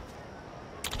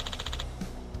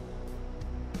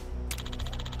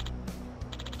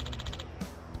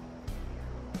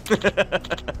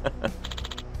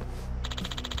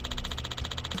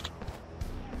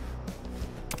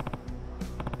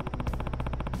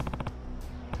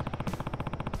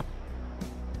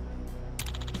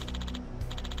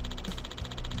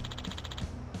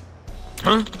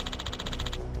 Huh?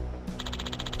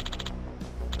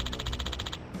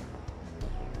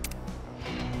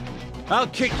 I'll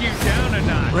kick you down a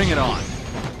notch. Bring it on.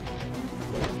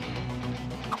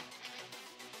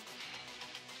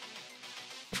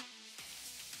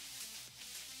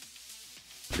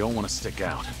 You don't want to stick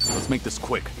out. Let's make this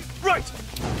quick. Right!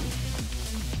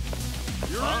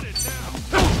 You're in it now.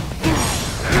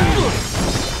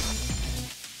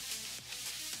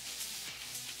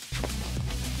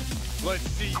 Let's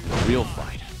see you. Real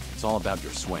fight. It's all about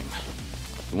your swing.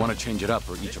 You want to change it up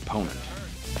for each opponent.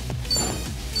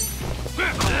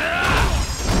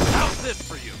 How's this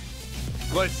for you?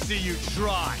 Let's see you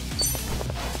try.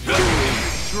 Let's see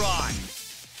you try.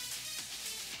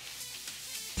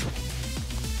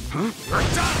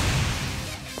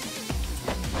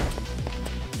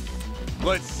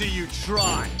 Let's see you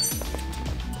try.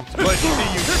 Let's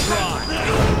see you try.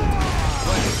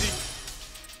 Let's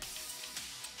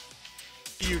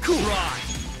see you try.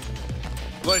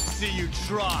 Let's see you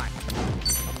try.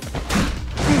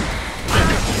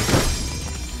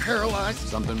 Paralyzed.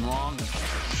 Something wrong?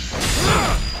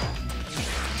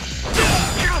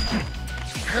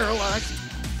 Paralyzed.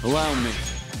 Allow me.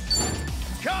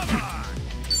 Come on!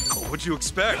 Oh, what'd you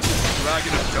expect?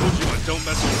 Dragon a dojo and don't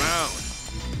mess around.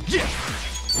 Yeah!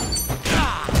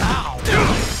 Ow!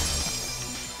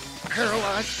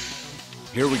 Paralyzed.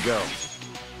 Here we go.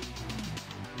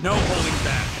 No holding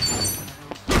back.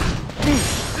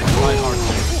 Try hard.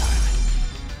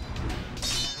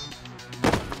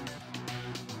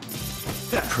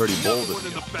 Pretty bold of One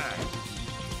in you. the back.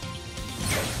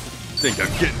 Think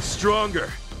I'm getting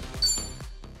stronger.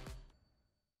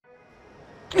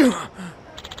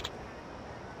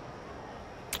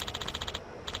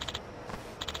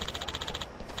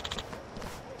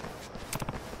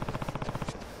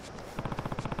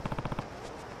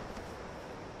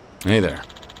 Hey there.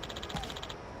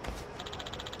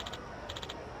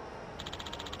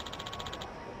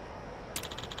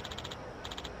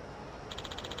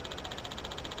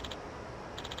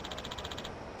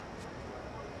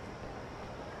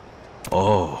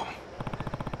 Oh.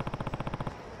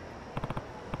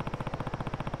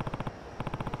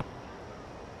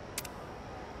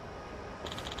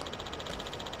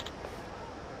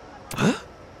 Huh?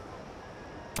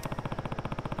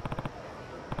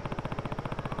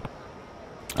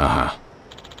 Uh-huh.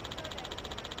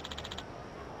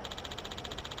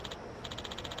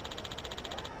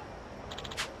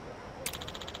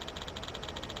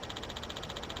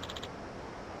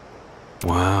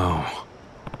 Wow.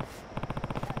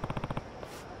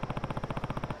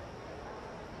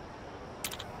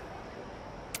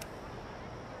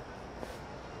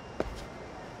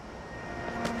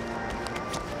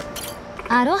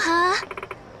 Aloha.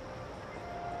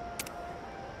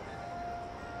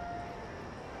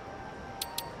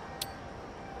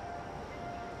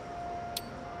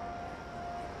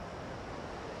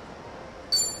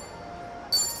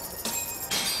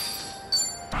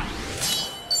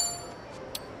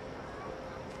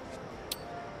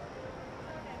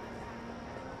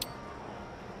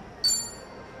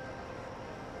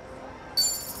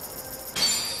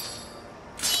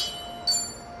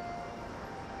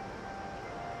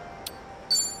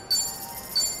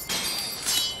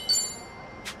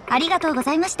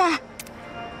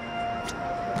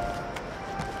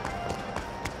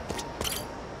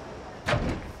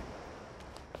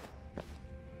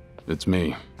 It's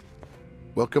me.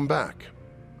 Welcome back.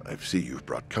 I see you've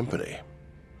brought company.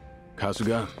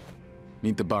 Kasuga,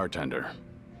 meet the bartender.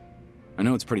 I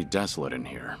know it's pretty desolate in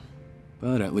here,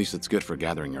 but at least it's good for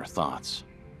gathering your thoughts.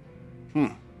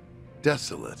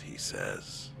 Desolate, he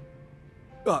says.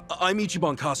 I'm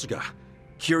Ichiban Kasuga.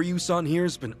 Kiryu-san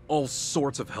here's been all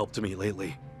sorts of help to me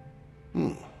lately.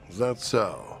 Is that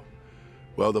so?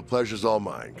 Well, the pleasure's all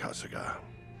mine, Kasuga.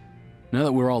 Now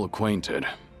that we're all acquainted,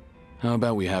 how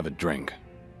about we have a drink?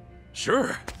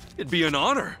 Sure, it'd be an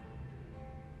honor.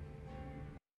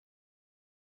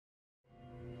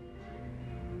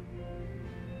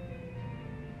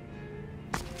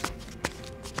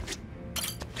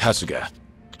 Kasuga.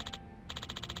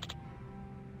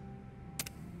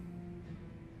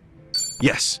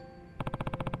 Yes.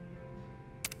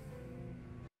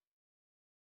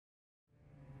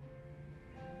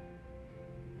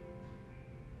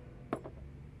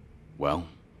 Well,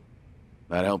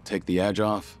 that help take the edge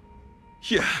off?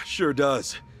 Yeah, sure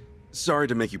does. Sorry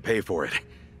to make you pay for it.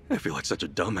 I feel like such a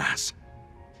dumbass.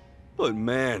 But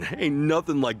man, ain't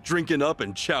nothing like drinking up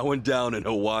and chowing down in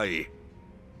Hawaii.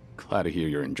 Glad to hear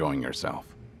you're enjoying yourself.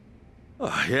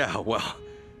 Yeah, well,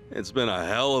 it's been a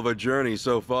hell of a journey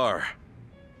so far.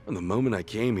 From the moment I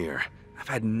came here, I've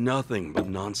had nothing but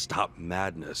non-stop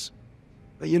madness.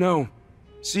 But you know,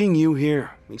 seeing you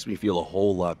here makes me feel a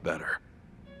whole lot better.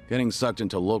 Getting sucked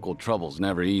into local trouble's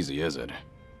never easy, is it?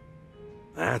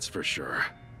 That's for sure.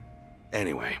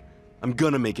 Anyway, I'm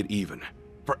gonna make it even,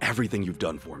 for everything you've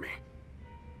done for me.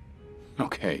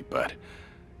 Okay, but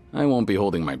I won't be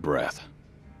holding my breath.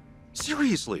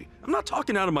 Seriously, I'm not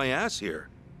talking out of my ass here.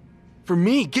 For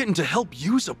me, getting to help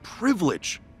you's a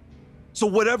privilege. So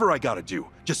whatever I gotta do,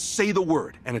 just say the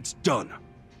word and it's done.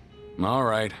 All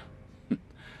right.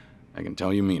 I can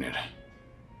tell you mean it.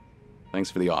 Thanks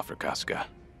for the offer, Kasuga.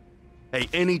 Hey,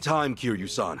 anytime,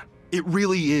 Kiryu-san. It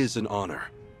really is an honor.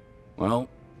 Well,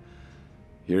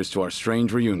 here's to our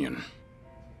strange reunion.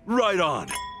 Right on.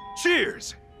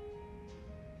 Cheers!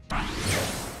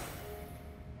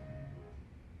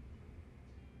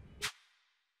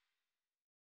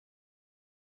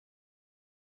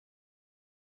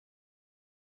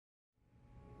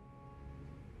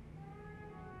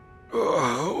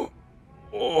 Oh.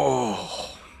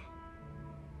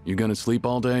 You gonna sleep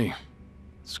all day?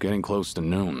 It's getting close to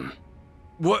noon.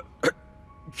 What?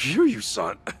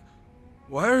 Kiryu-san?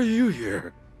 Why are you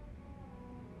here?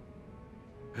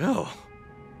 Hell,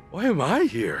 why am I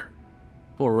here?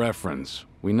 For reference,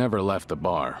 we never left the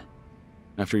bar.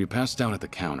 After you passed out at the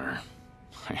counter,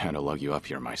 I had to lug you up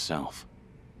here myself.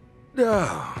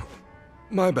 Oh,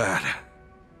 my bad.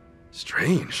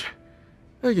 Strange.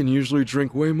 I can usually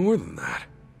drink way more than that.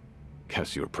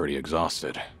 Guess you were pretty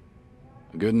exhausted.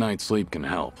 A good night's sleep can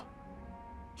help.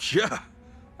 Yeah,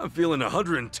 I'm feeling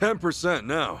 110%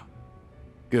 now.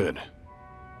 Good.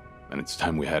 Then it's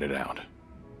time we headed out.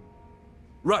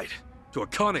 Right, to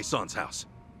Akane-san's house.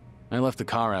 I left the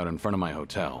car out in front of my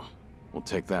hotel. We'll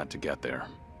take that to get there.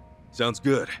 Sounds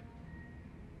good.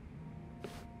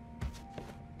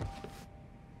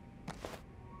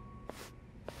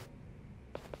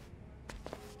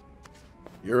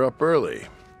 You're up early.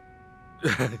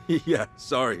 Yeah,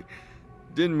 sorry.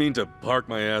 Didn't mean to park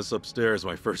my ass upstairs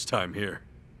my first time here.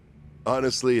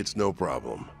 Honestly, it's no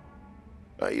problem.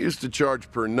 I used to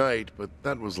charge per night, but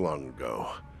that was long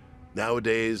ago.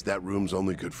 Nowadays, that room's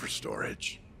only good for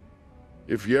storage.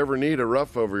 If you ever need a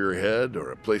roof over your head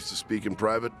or a place to speak in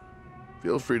private,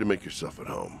 feel free to make yourself at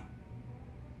home.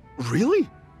 Really?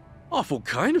 Awful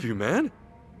kind of you, man.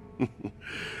 You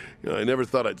know, I never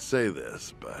thought I'd say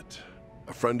this, but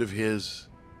a friend of his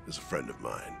is a friend of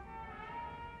mine.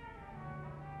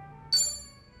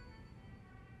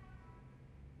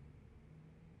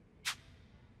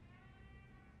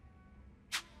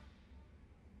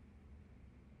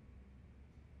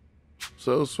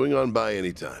 So swing on by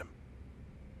anytime.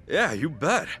 Yeah, you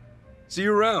bet. See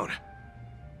you around.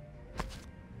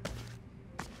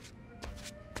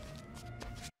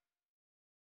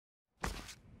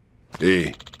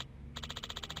 D.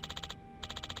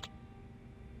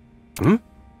 Hmm?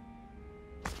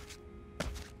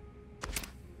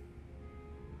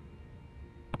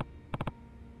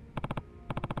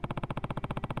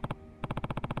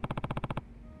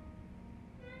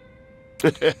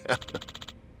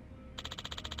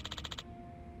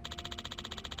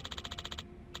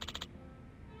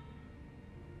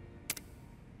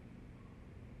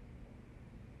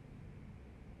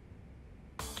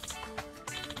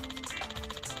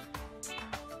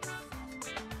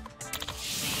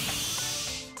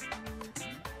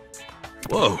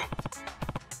 Whoa.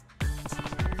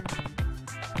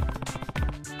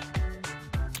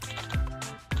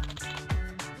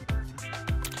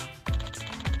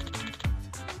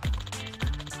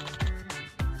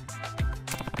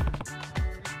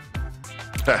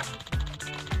 Ha.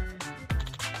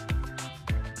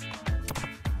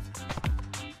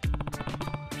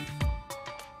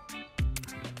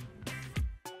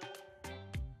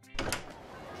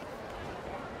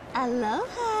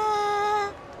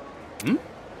 Aloha! Hmm?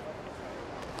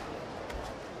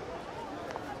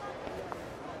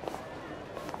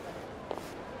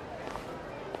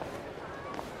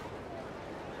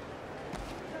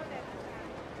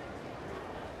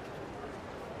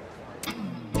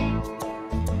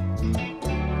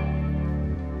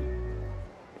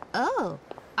 Oh,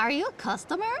 are you a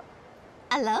customer?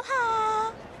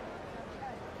 Aloha!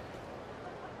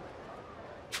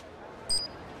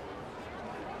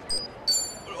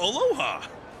 Aloha!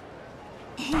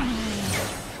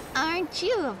 Aren't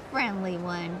you a friendly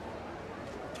one?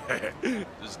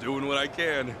 Just doing what I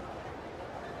can.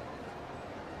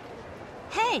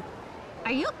 Hey,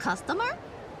 are you a customer?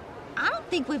 I don't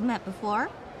think we've met before.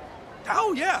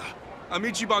 Oh, yeah. I'm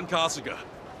Ichiban Kasuga.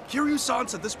 Kiryu-san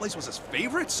said this place was his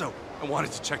favorite, so I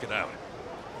wanted to check it out.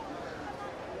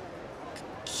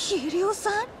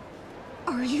 Kiryu-san?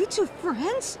 Are you two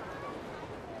friends?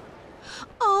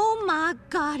 Oh my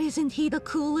god, isn't he the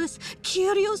coolest?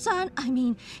 Kiryu-san, I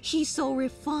mean, he's so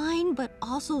refined, but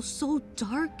also so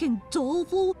dark and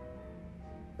doleful.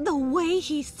 The way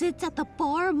he sits at the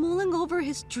bar mulling over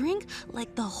his drink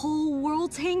like the whole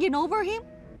world's hanging over him.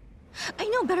 I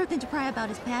know better than to pry about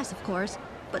his past, of course,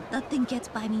 but nothing gets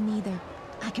by me neither.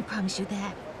 I can promise you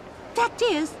that. Fact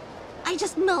is, I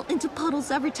just melt into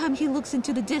puddles every time he looks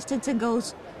into the distance and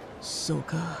goes,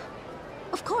 Soka.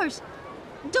 Of course.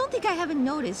 Don't think I haven't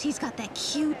noticed he's got that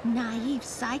cute, naive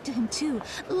side to him too.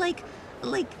 Like...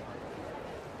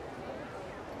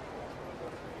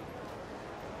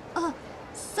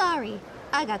 Sorry.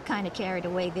 I got kinda carried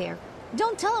away there.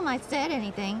 Don't tell him I said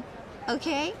anything,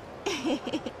 okay? Did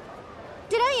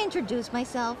I introduce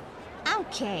myself? I'm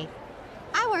Kay.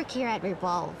 I work here at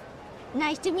Revolve.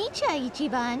 Nice to meet ya,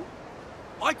 Ichiban.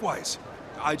 Likewise.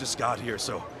 I just got here,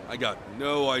 so I got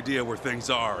no idea where things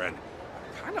are, and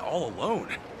kinda all alone.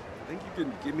 Think you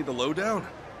can give me the lowdown?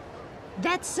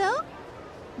 That's so?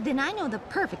 Then I know the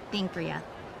perfect thing for ya.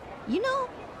 You know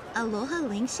Aloha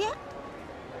Links yet?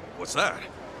 What's that?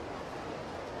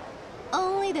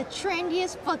 Only the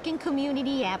trendiest fucking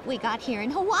community app we got here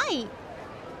in Hawaii.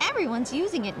 Everyone's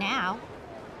using it now.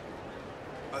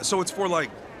 So it's for, like,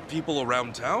 people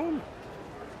around town?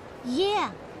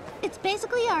 Yeah. It's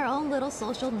basically our own little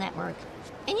social network.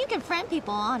 And you can friend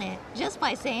people on it just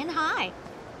by saying hi.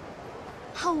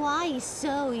 Hawaii's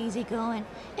so easygoing.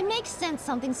 It makes sense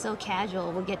something so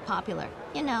casual will get popular,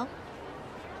 you know.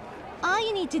 All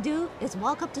you need to do is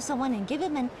walk up to someone and give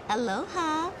him an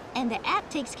aloha, and the app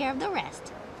takes care of the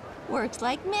rest. Works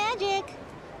like magic.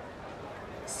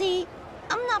 See,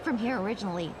 I'm not from here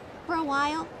originally. For a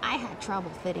while, I had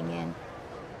trouble fitting in.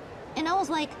 And I was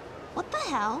like, what the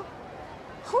hell?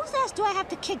 Whose ass do I have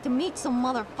to kick to meet some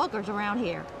motherfuckers around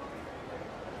here?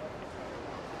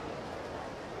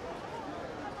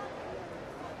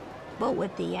 But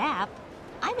with the app,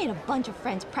 I made a bunch of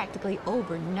friends practically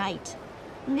overnight.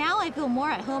 Now I feel more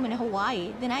at home in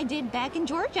Hawaii than I did back in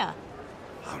Georgia.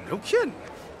 Oh, no kidding.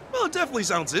 Well, it definitely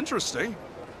sounds interesting.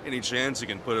 Any chance you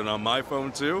can put it on my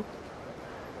phone, too?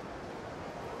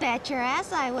 Bet your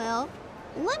ass I will.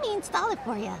 Let me install it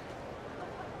for you.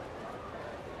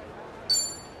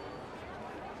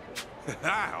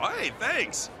 Hey,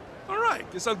 thanks. All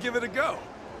right, guess I'll give it a go.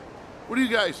 What are you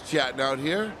guys chatting out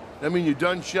here? I mean, you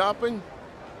done shopping?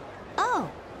 Oh,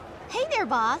 hey there,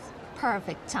 boss.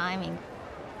 Perfect timing.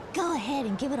 Go ahead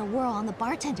and give it a whirl on the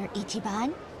bartender,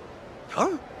 Ichiban.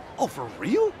 Huh? Oh, for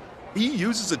real? He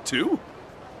uses it too?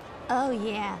 Oh,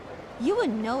 yeah. You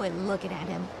wouldn't know it looking at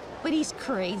him, but he's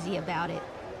crazy about it.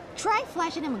 Try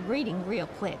flashing him a greeting real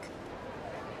quick.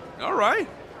 All right.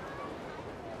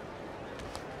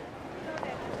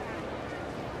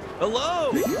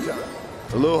 Hello!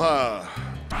 Aloha!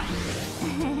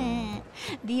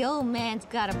 The old man's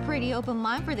got a pretty open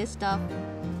mind for this stuff.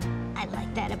 I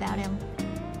like that about him.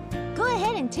 Go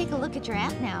ahead and take a look at your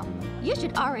app now. You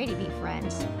should already be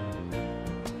friends.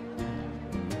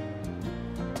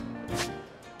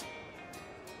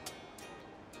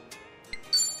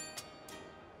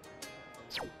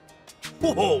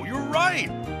 Whoa, you're right!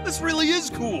 This really is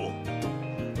cool!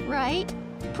 Right?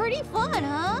 Pretty fun,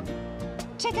 huh?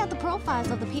 Check out the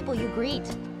profiles of the people you greet.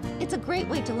 It's a great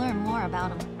way to learn more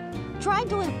about them. Try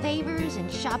doing favors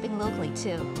and shopping locally,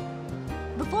 too.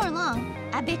 Before long,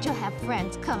 I bet you'll have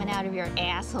friends coming out of your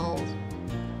assholes.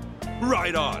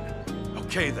 Right on!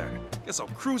 Okay then, guess I'll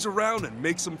cruise around and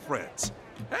make some friends.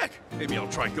 Heck, maybe I'll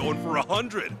try going for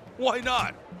 100. Why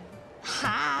not?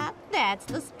 Ha! That's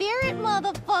the spirit,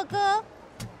 motherfucker!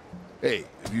 Hey,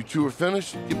 if you two are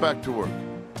finished, get back to work.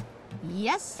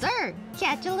 Yes, sir.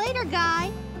 Catch you later, guy.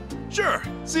 Sure.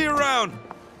 See you around.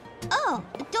 Oh,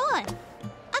 Dawn.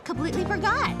 I completely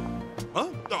forgot. Huh?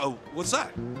 Oh, what's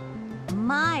that?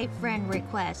 My friend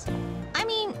request. I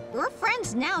mean, we're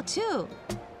friends now, too.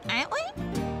 Aren't we?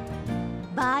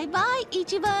 Bye-bye,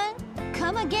 Ichiban.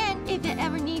 Come again if you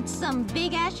ever need some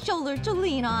big-ass shoulder to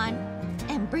lean on.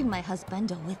 And bring my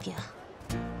husbando with you.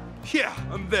 Yeah,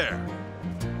 I'm there.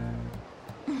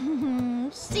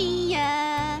 See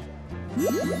ya.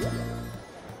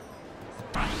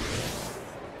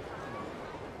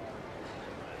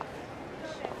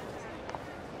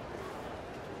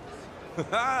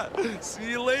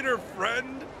 See you later,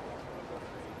 friend.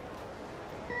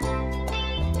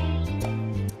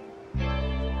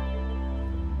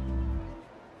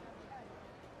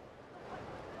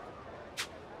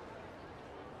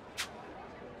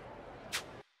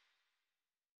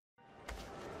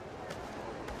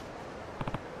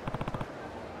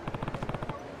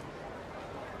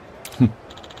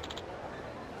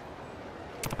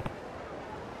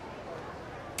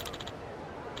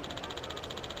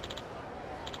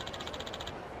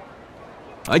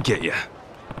 I get ya.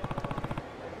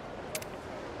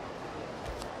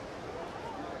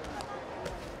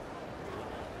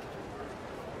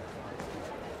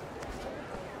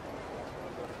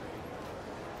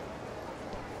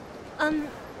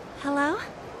 Hello?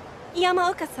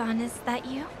 Yamaoka-san, is that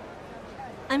you?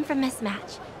 I'm from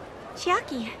Mismatch.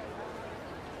 Chiaki.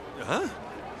 Huh?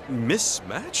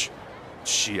 Mismatch?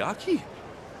 Chiaki?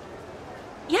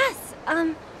 Yes,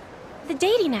 the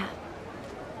dating app.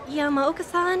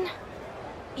 Yamaoka-san?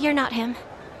 You're not him.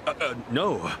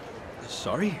 No.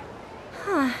 Sorry?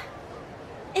 Huh.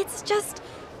 It's just...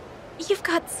 you've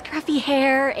got scruffy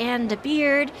hair and a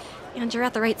beard, and you're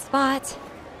at the right spot.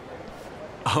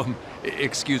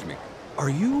 Excuse me. Are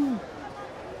you...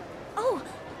 Oh,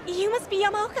 you must be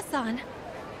Yamaoka-san.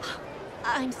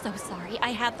 I'm so sorry, I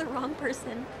had the wrong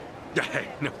person. Hey,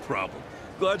 no problem.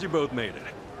 Glad you both made it.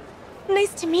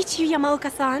 Nice to meet you,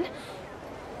 Yamaoka-san.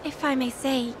 If I may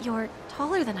say, you're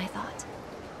taller than I thought.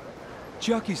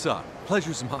 Chiaki-san,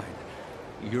 pleasure's mine.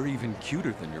 You're even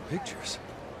cuter than your pictures.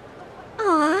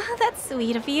 Aw, that's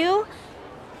sweet of you.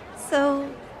 So,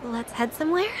 let's head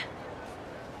somewhere?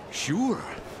 Sure.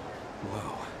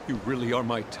 Wow, you really are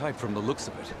my type from the looks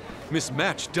of it.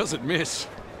 Mismatch doesn't miss.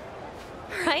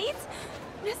 Right?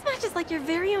 Mismatch is like your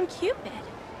very own Cupid.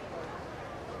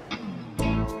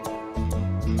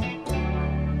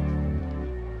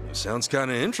 Sounds kind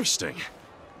of interesting.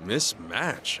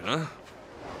 Mismatch, huh?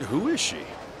 Who is she?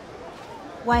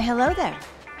 Why, hello there.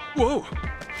 Whoa!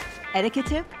 Etiquette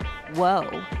tip?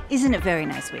 Whoa. Isn't it a very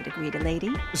nice way to greet a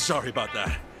lady? Sorry about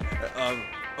that.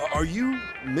 Are you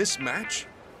Mismatch?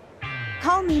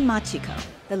 Call me Machiko,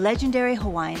 the legendary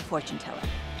Hawaiian fortune teller.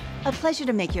 A pleasure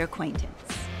to make your acquaintance.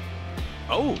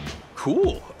 Oh,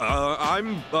 cool.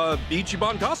 I'm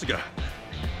Ichiban Kasuga.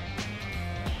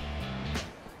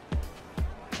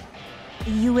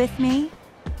 You with me?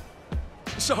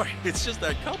 Sorry, it's just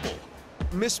that couple.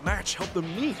 Mismatch helped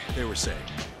them meet, they were saying.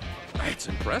 It's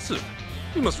impressive.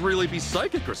 You must really be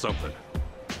psychic or something.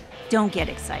 Don't get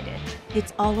excited.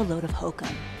 It's all a load of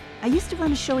hokum. I used to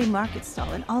run a showy market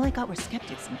stall, and all I got were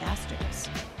skeptics and bastards.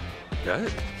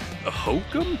 That? A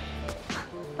hokum?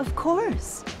 Of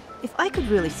course. If I could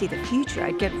really see the future,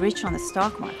 I'd get rich on the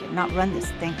stock market, not run this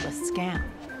thankless scam.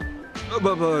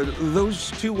 But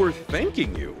those two were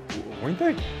thanking you, weren't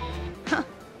they?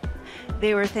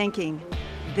 They were thinking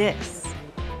this.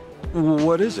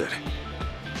 What is it?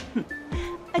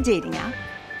 A dating app.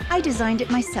 I designed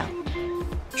it myself.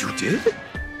 You did?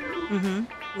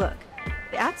 Mm-hmm. Look,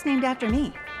 the app's named after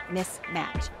me.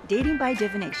 Mismatch. Dating by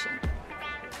divination.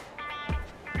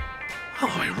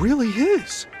 Oh, it really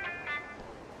is.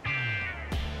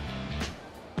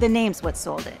 The name's what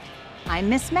sold it. I'm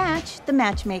Mismatch, the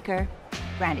matchmaker.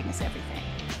 Branding is everything.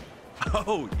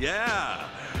 Oh, yeah.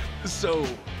 So,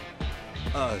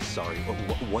 sorry,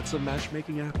 what's a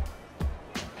matchmaking app?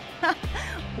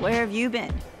 Where have you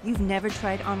been? You've never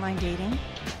tried online dating?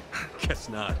 Guess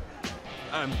not.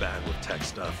 I'm bad with tech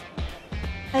stuff.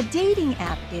 A dating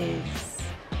app is...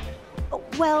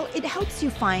 well, it helps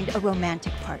you find a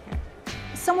romantic partner.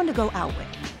 Someone to go out with.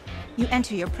 You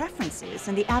enter your preferences,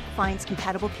 and the app finds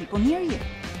compatible people near you.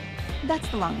 That's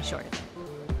the long and short of it.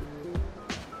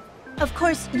 Of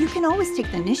course, you can always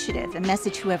take the initiative and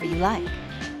message whoever you like.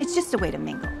 It's just a way to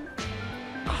mingle.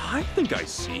 I think I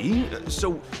see.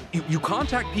 So, you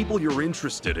contact people you're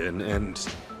interested in, and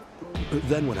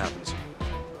then what happens?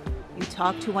 You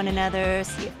talk to one another,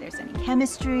 see if there's any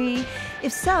chemistry.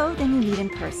 If so, then you meet in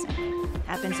person.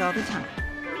 Happens all the time.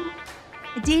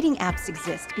 Dating apps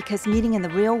exist because meeting in the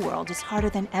real world is harder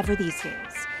than ever these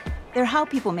days. They're how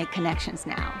people make connections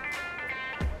now.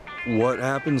 What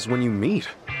happens when you meet?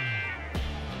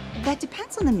 That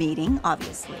depends on the meeting,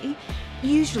 obviously.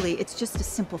 Usually, it's just a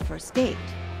simple first date.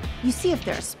 You see if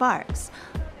there are sparks,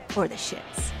 or the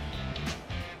shits.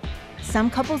 Some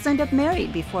couples end up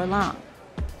married before long.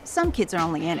 Some kids are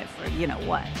only in it for you know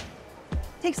what.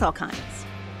 Takes all kinds.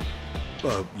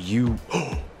 You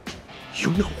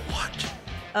know what?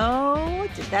 Oh,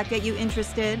 did that get you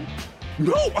interested?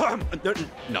 No,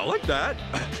 not like that.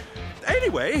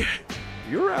 Anyway,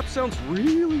 your app sounds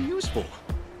really useful.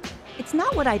 It's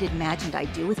not what I'd imagined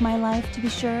I'd do with my life, to be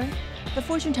sure. The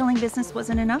fortune-telling business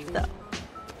wasn't enough, though.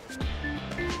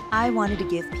 I wanted to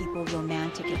give people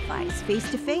romantic advice,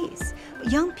 face-to-face.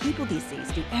 But young people these days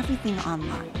do everything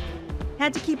online.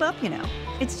 Had to keep up, you know.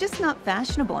 It's just not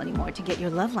fashionable anymore to get your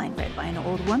love line read by an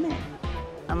old woman.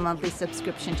 A monthly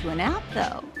subscription to an app,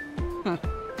 though.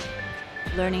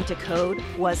 Learning to code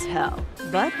was hell,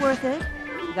 but worth it.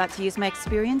 Got to use my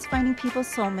experience finding people's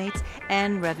soulmates,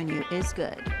 and revenue is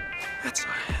good. That's a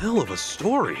hell of a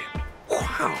story.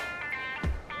 Wow.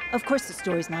 Of course, the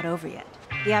story's not over yet.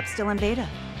 The app's still in beta.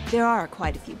 There are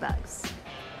quite a few bugs.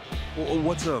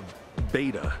 What's a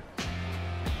beta?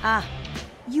 Ah,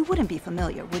 you wouldn't be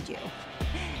familiar, would you?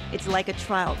 It's like a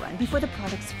trial run before the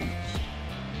product's finished.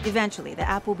 Eventually, the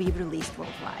app will be released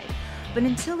worldwide. But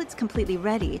until it's completely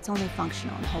ready, it's only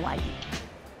functional in Hawaii.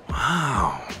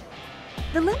 Wow.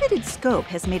 The limited scope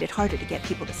has made it harder to get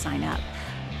people to sign up.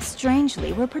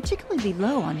 Strangely, we're particularly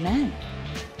low on men.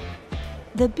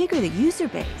 The bigger the user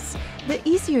base, the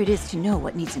easier it is to know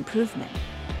what needs improvement.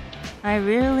 I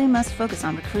really must focus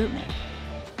on recruitment.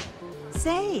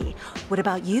 Say, what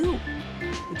about you?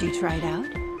 Would you try it out?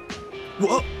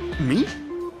 What? Me?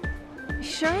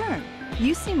 Sure.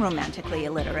 You seem romantically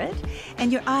illiterate,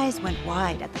 and your eyes went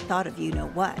wide at the thought of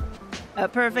you-know-what. A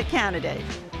perfect candidate.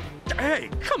 Hey,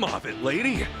 come off it,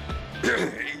 lady.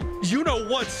 You know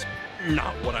what's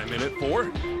not what I'm in it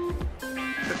for.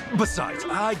 Besides,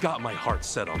 I got my heart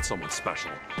set on someone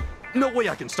special. No way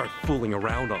I can start fooling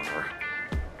around on her.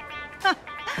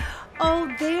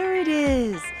 Oh, there it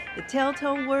is. The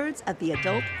telltale words of the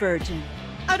adult virgin.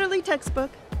 Utterly textbook.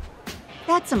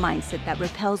 That's a mindset that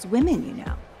repels women, you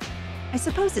know. I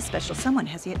suppose this special someone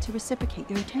has yet to reciprocate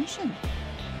your attention.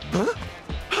 Huh?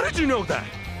 How did you know that?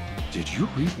 Did you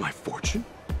read my fortune?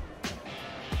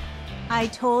 I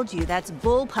told you that's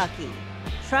bullpucky.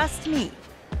 Trust me.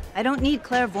 I don't need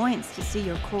clairvoyance to see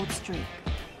your cold streak.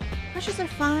 Crushes are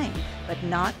fine, but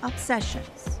not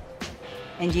obsessions.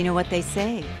 And you know what they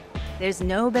say? There's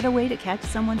no better way to catch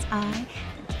someone's eye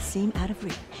than to seem out of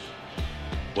reach.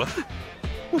 What?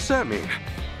 What's that mean?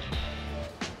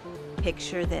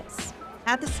 Picture this.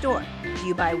 At the store, do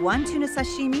you buy one tuna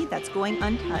sashimi that's going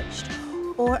untouched,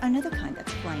 or another kind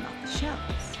that's flying off the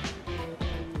shelves?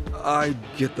 I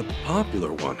get the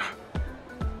popular one.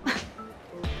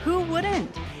 Who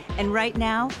wouldn't? And right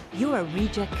now, you're a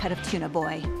reject cut of tuna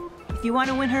boy. If you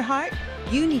want to win her heart,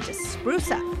 you need to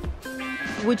spruce up.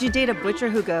 Would you date a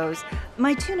butcher who goes,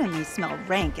 my tuna may smell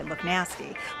rank and look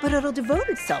nasty, but it'll devote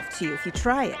itself to you if you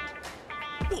try it?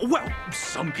 Well,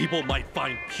 some people might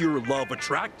find pure love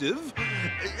attractive.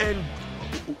 And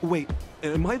wait,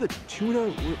 am I the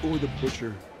tuna or the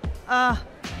butcher?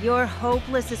 You're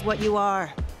hopeless is what you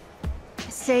are.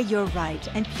 Say you're right,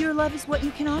 and pure love is what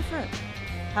you can offer.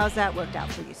 How's that worked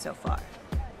out for you so far?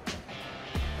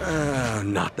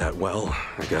 Not that well,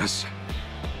 I guess.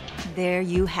 There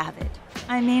you have it.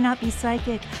 I may not be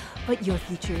psychic, but your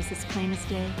future is as plain as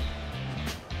day.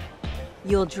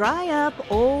 You'll dry up,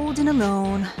 old and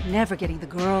alone, never getting the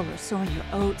girl or sowing your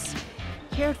oats,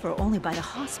 cared for only by the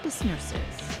hospice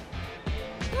nurses.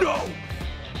 No!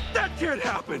 That can't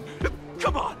happen!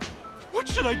 Come on! What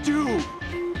should I do?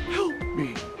 Help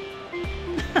me.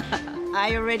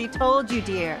 I already told you,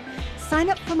 dear. Sign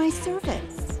up for my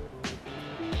service.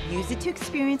 Use it to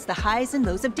experience the highs and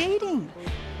lows of dating.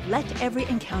 Let every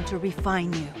encounter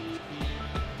refine you.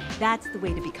 That's the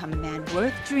way to become a man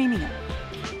worth dreaming of.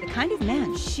 The kind of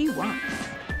man she wants.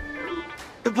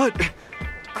 But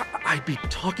I'd be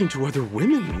talking to other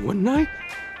women, wouldn't I?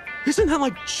 Isn't that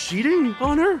like cheating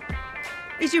on her?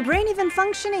 Is your brain even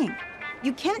functioning?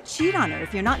 You can't cheat on her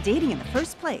if you're not dating in the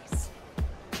first place.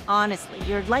 Honestly,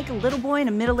 you're like a little boy in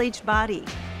a middle-aged body.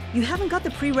 You haven't got the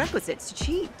prerequisites to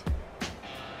cheat.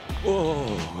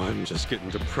 Oh, I'm just getting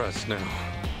depressed now.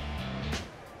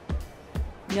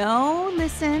 No,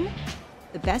 listen.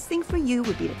 The best thing for you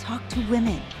would be to talk to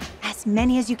women, as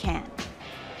many as you can.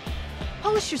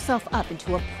 Polish yourself up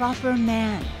into a proper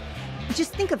man.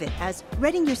 Just think of it as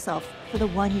readying yourself for the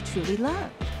one you truly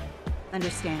love.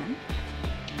 Understand?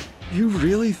 You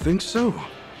really think so?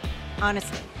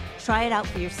 Honestly, try it out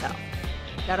for yourself.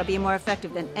 That'll be more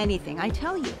effective than anything I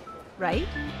tell you, right?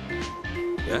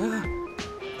 Yeah?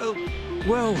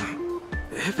 Well,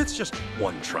 if it's just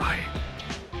one try.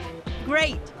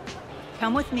 Great.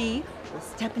 Come with me. We'll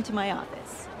step into my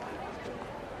office.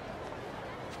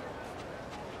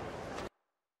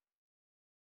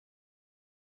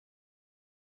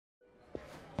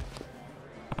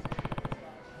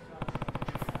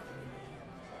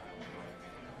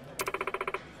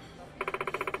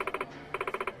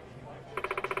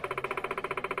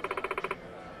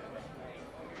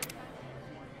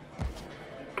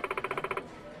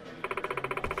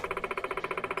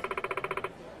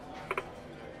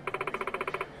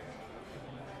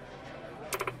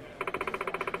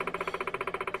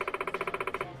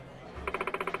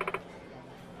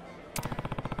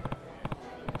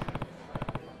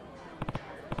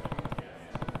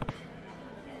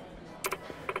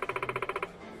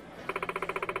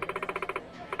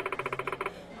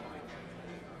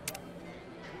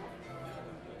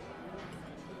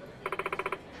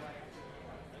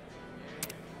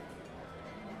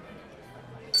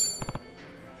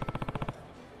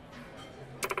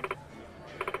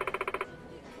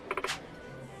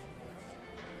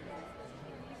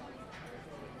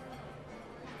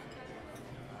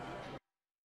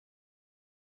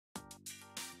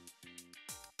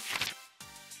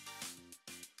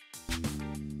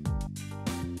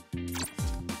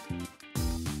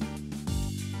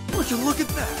 Would you look at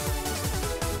that?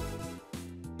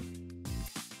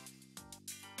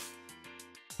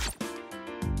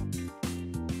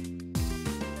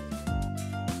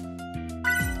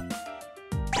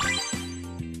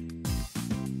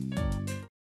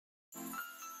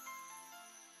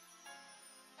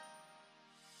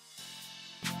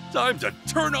 Time to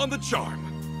turn on the charm.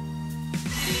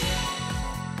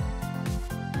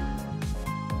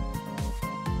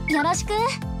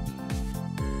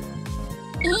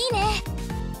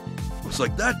 Looks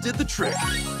like that did the trick.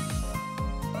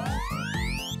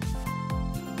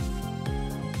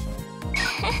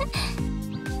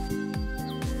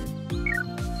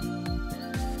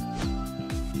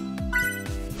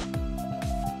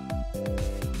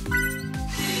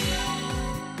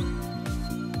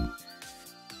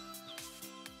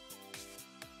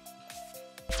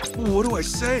 What do I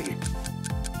say?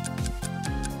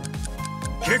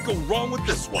 Can't go wrong with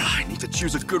this one. I need to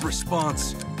choose a good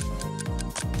response.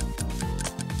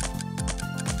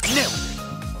 Nailed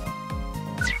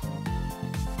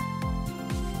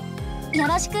it. よ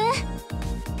ろしく。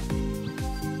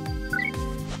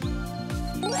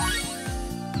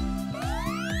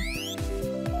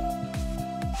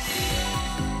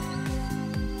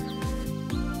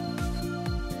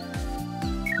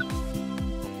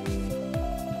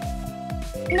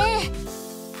ねえ。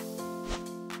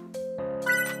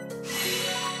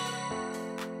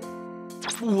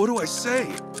What do I say?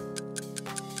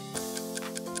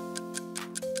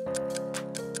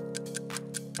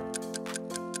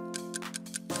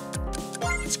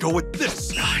 go with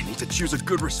this. I need to choose a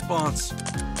good response.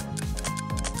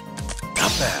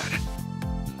 Not bad.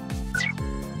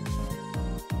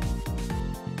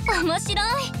 面白い。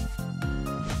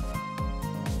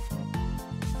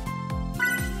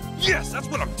 Yes, that's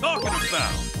what I'm talking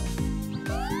about.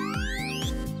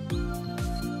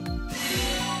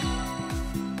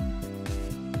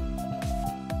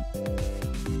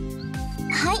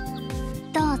 はい、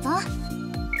どうぞ。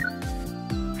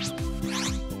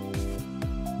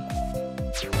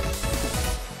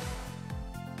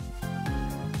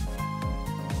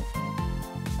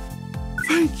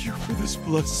Thank you for this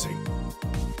blessing.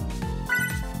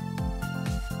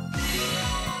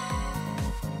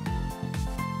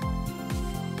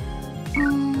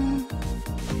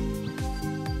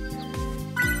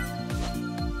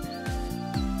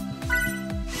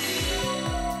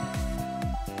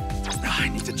 I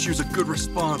need to choose a good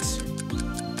response.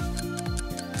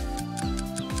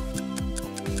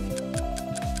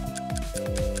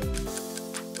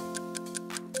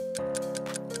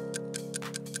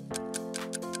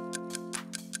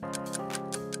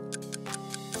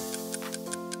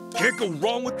 Can't go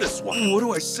wrong with this one. What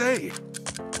do I say?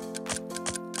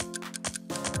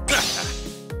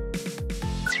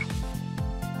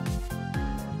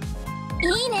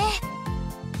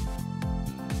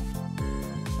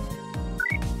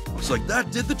 Looks like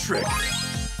that did the trick.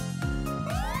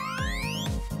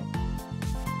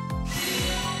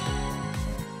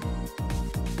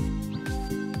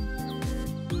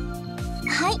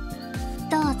 Hi,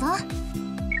 どうぞ。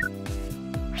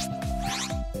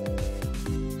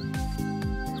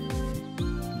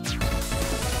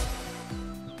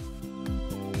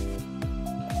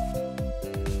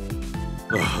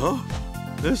 Uh-huh.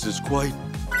 This is quite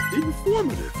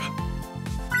informative.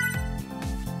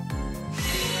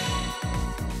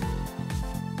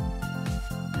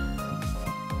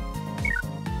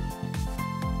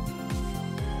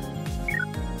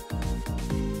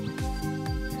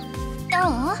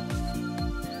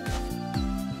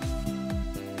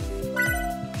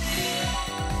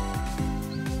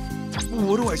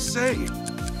 What do I say?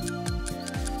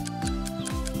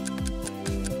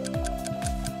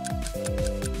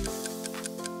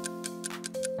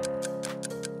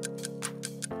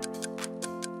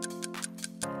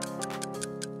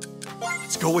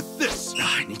 Let's go with this.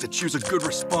 I need to choose a good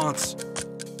response.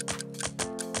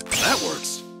 That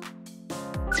works.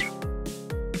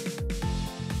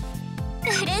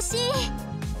 嬉しい。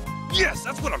 Yes,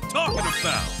 that's what I'm talking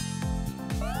about.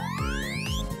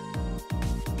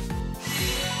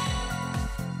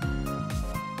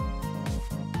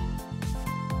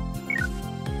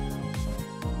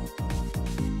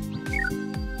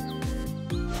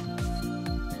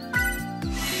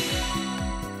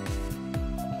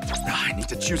 I need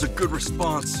to choose a good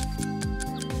response.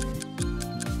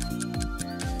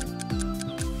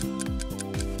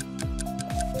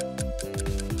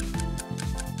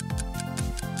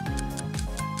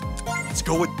 Let's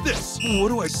go with this. What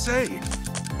do I say?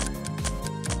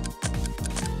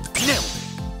 Nailed it.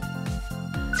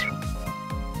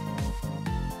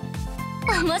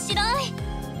 面白い。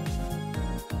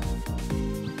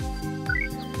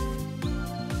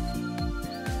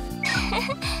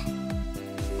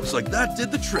 Looks like that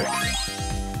did the trick.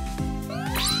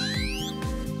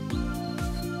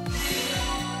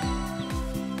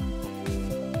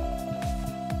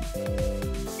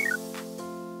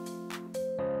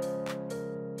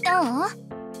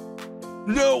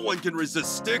 No one can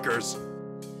resist stickers.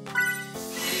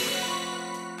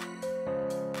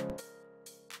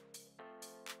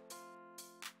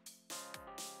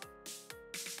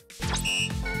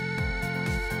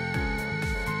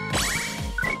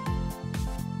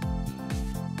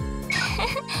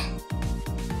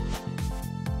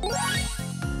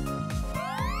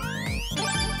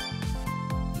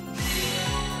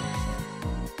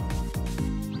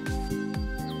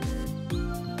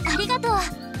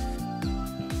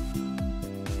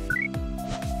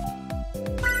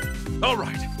 All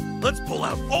right, let's pull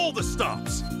out all the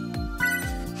stops.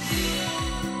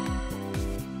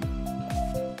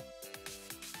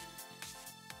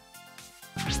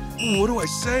 What do I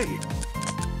say?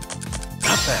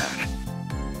 Not bad.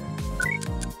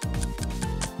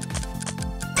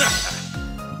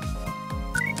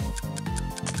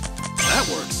 That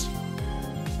works.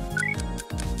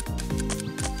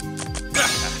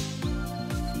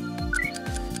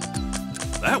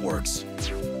 That works.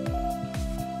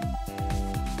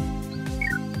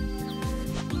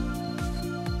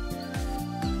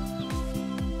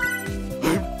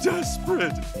 I'm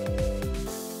desperate.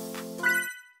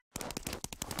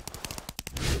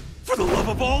 For the love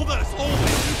of all that is holy,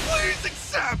 please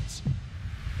accept!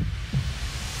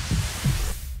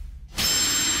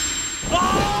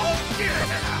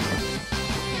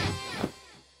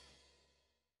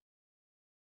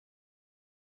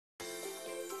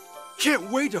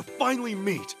 Can't wait to finally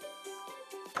meet.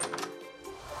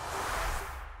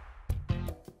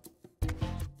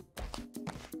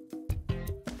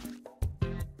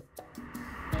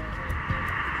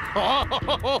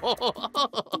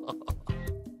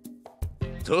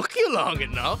 Took you long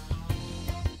enough.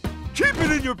 Keep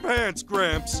it in your pants,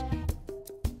 Gramps.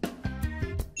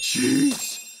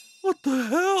 Jeez, what the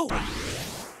hell?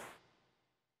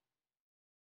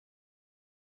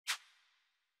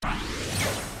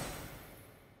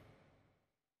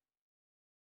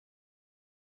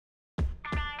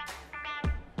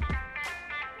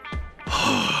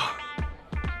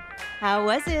 How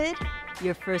was it?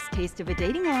 Your first taste of a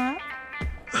dating app?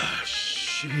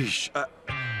 Sheesh.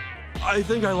 I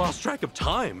think I lost track of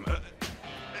time.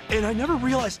 And I never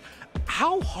realized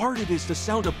how hard it is to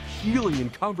sound appealing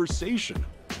in conversation.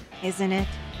 Isn't it?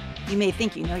 You may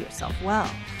think you know yourself well,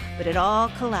 but it all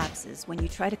collapses when you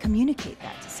try to communicate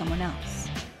that to someone else.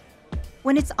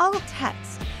 When it's all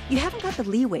text, you haven't got the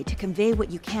leeway to convey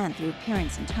what you can through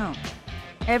appearance and tone.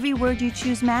 Every word you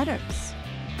choose matters.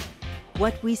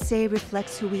 What we say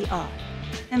reflects who we are,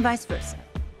 and vice versa.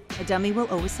 A dummy will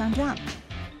always sound dumb.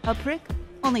 A prick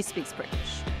only speaks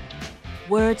prickish.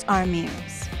 Words are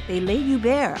mirrors. They lay you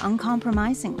bare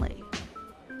uncompromisingly.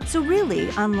 So really,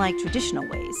 unlike traditional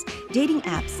ways, dating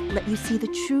apps let you see the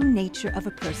true nature of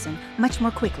a person much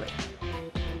more quickly.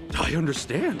 I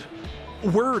understand.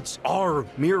 Words are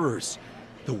mirrors.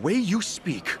 The way you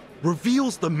speak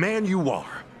reveals the man you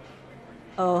are.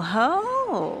 Oh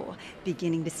ho!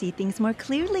 Beginning to see things more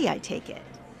clearly, I take it.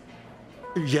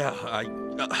 Yeah,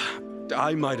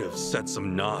 I might have said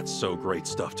some not so great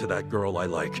stuff to that girl I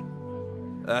like.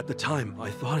 At the time,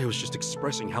 I thought I was just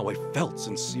expressing how I felt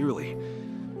sincerely.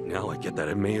 Now I get that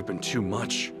it may have been too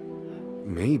much.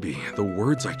 Maybe the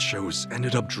words I chose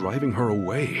ended up driving her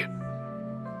away.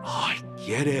 Oh, I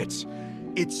get it.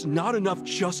 It's not enough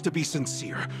just to be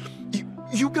sincere.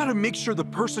 You gotta make sure the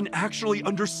person actually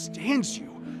understands you,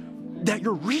 that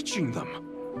you're reaching them.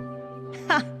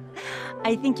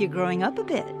 I think you're growing up a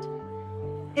bit.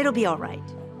 It'll be all right.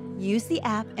 Use the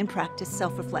app and practice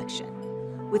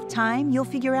self-reflection. With time, you'll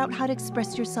figure out how to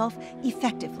express yourself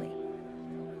effectively.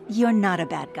 You're not a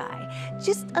bad guy,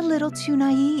 just a little too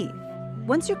naive.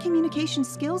 Once your communication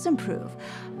skills improve,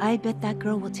 I bet that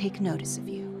girl will take notice of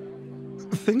you.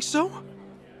 Think so?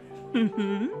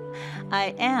 Mm-hmm.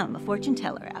 I am a fortune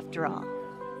teller, after all.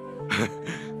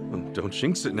 Don't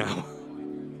jinx it now.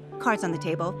 Cards on the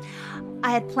table.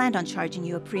 I had planned on charging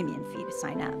you a premium fee to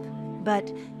sign up, but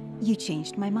you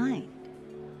changed my mind.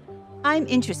 I'm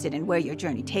interested in where your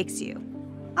journey takes you.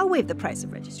 I'll waive the price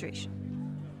of registration.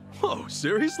 Whoa,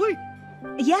 seriously?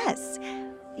 Yes.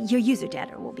 Your user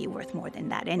data will be worth more than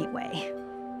that anyway.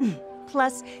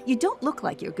 Plus, you don't look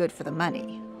like you're good for the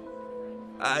money.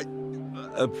 I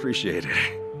appreciate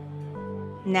it.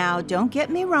 Now, don't get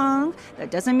me wrong.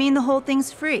 That doesn't mean the whole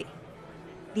thing's free.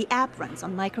 The app runs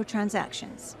on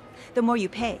microtransactions. The more you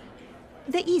pay,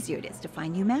 the easier it is to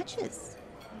find new matches.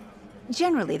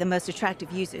 Generally, the most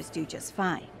attractive users do just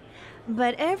fine.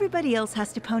 But everybody else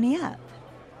has to pony up.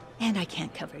 And I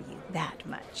can't cover you that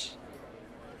much.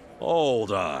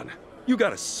 Hold on. You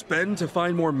gotta spend to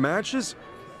find more matches?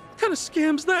 What kind of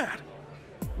scam's that?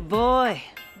 Boy,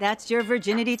 that's your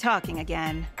virginity talking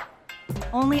again.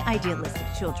 Only idealistic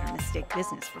children mistake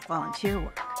business for volunteer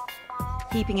work.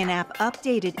 Keeping an app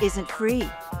updated isn't free.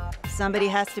 Somebody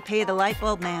has to pay the light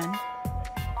bulb man.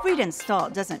 Free to install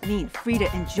doesn't mean free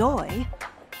to enjoy.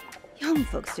 Young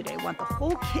folks today want the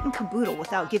whole kit and caboodle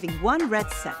without giving one red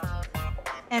cent.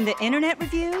 And the internet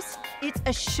reviews? It's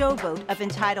a showboat of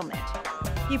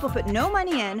entitlement. People put no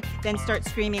money in, then start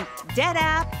screaming, "Dead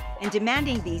app," and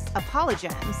demanding these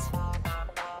apologems.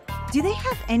 Do they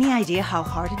have any idea how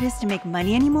hard it is to make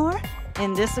money anymore?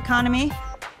 In this economy?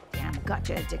 Damn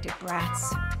gotcha addicted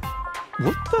brats.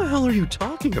 What the hell are you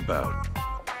talking about?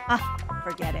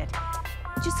 Forget it.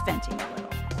 Just venting a little.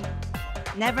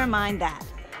 Never mind that.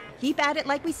 Keep at it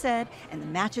like we said, and the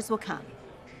matches will come.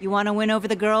 You want to win over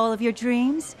the girl of your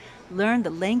dreams? Learn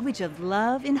the language of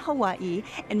love in Hawaii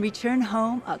and return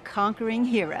home a conquering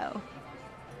hero.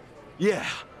 Yeah,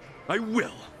 I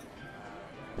will.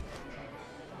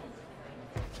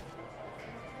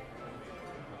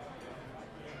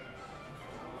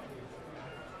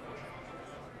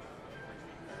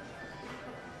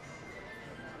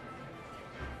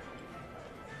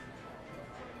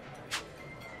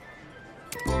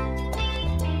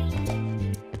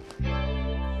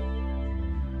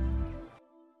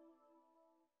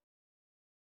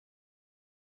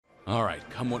 All right,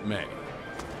 come what may.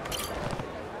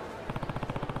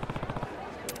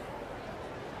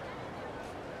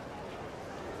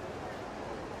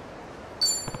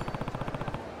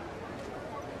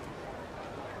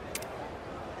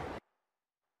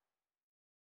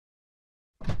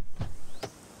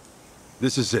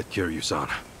 This is it, Kiryu-san.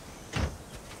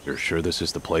 You're sure this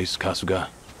is the place, Kasuga?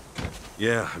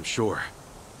 Yeah, I'm sure.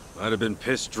 Might have been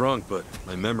pissed drunk, but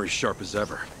my memory's sharp as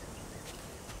ever.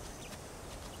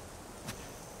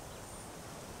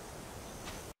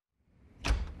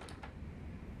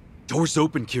 Door's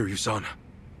open, Kiryu-san.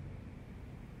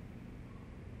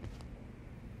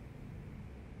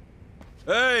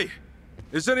 Hey!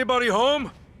 Is anybody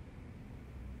home?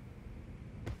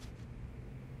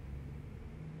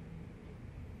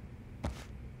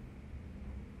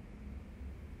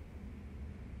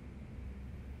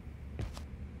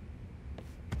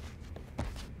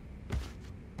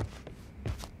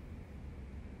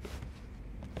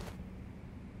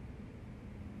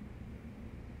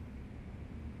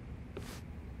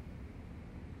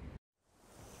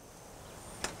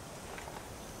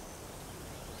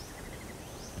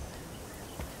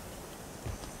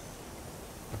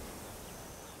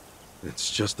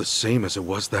 It's just the same as it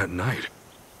was that night.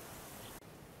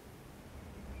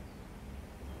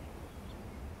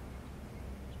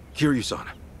 Kiryu-san,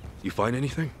 you find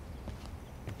anything?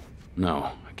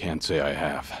 No, I can't say I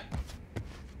have.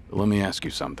 But let me ask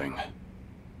you something.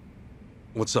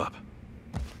 What's up?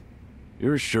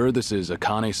 You're sure this is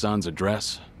Akane-san's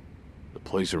address? The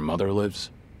place her mother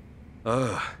lives?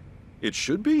 It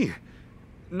should be.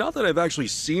 Not that I've actually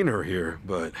seen her here,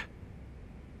 but...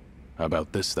 How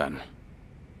about this, then?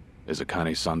 Is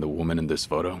Akane-san the woman in this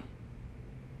photo?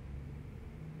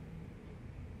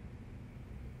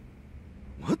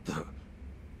 What the?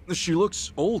 She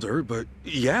looks older, but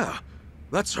yeah,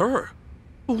 that's her.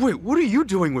 Wait, what are you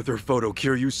doing with her photo,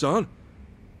 Kiryu-san?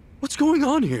 What's going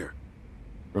on here?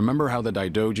 Remember how the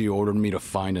Daidoji ordered me to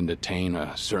find and detain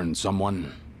a certain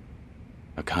someone?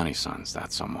 Akane-san's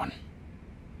that someone.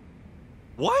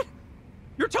 What?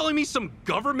 You're telling me some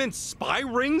government spy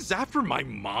rings after my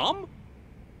mom?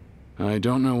 I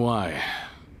don't know why,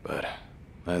 but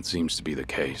that seems to be the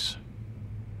case.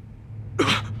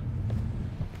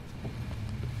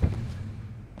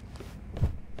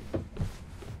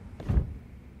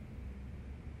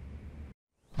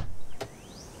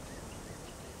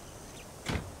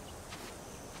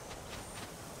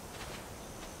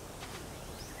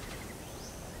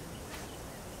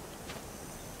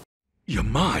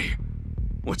 Yamai?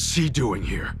 What's he doing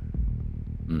here?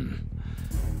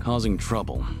 Causing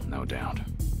trouble, no doubt.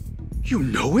 You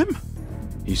know him?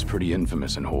 He's pretty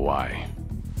infamous in Hawaii,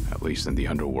 at least in the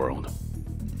underworld.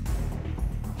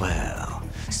 Well,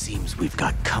 seems we've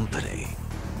got company.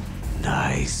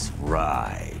 Nice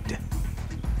ride.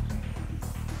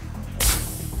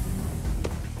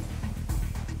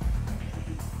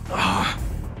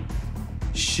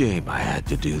 Shame I had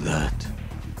to do that.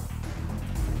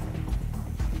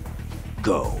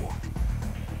 Go.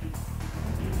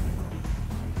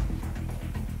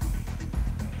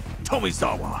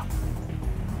 Tomizawa.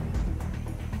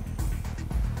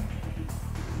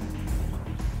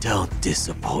 Don't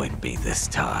disappoint me this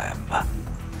time.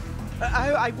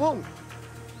 I won't.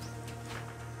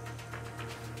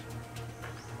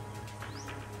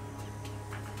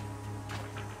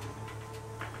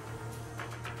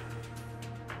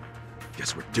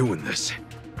 Guess we're doing this.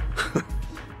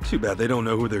 Too bad they don't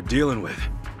know who they're dealing with.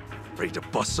 Ready to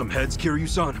bust some heads,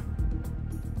 Kiryu-san?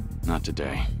 Not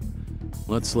today.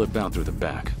 Let's slip out through the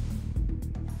back.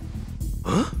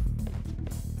 Huh?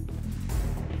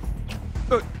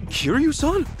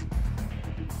 Kiryu-san?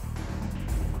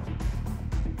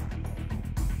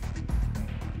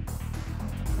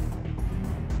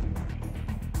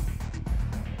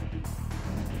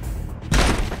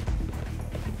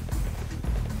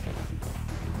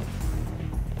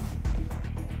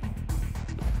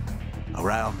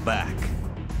 Around back.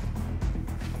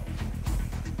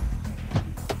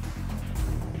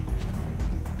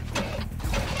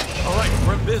 All right,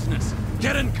 we're in business.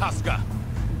 Get in, Kasuga.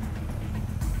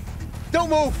 Don't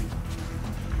move.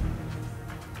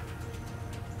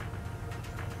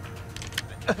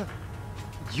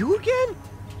 You again?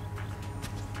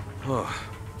 Huh.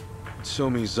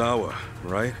 Tomizawa,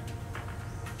 right?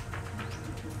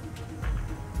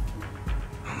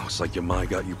 Looks like Yamai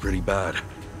got you pretty bad.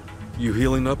 You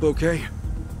healing up okay?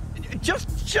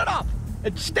 Just shut up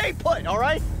and stay put, all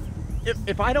right?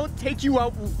 If I don't take you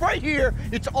out right here,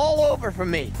 it's all over for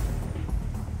me.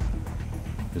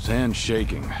 His hand's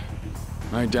shaking.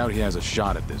 I doubt he has a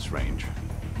shot at this range.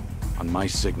 On my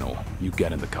signal, you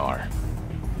get in the car.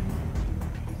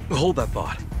 Hold that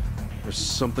thought. There's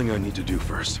something I need to do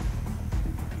first.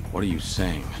 What are you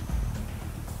saying?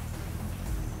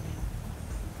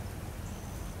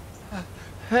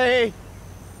 Hey!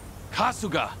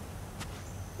 Kasuga!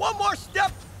 One more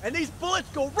step, and these bullets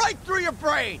go right through your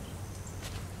brain!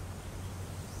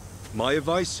 My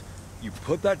advice? You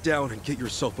put that down and get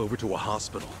yourself over to a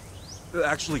hospital.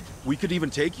 Actually, we could even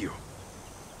take you.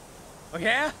 Oh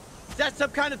yeah? Is that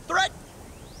some kind of threat?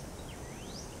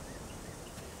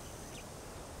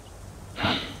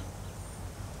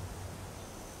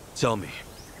 Tell me,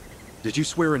 did you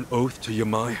swear an oath to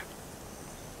Yamai?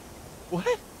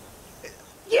 What?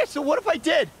 Yeah, so what if I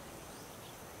did?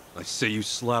 I say you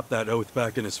slap that oath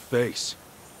back in his face.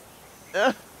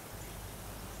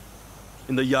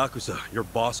 In the yakuza, your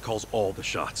boss calls all the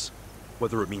shots,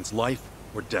 whether it means life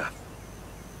or death.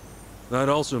 That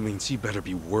also means he better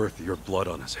be worth your blood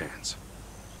on his hands.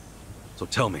 So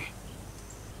tell me,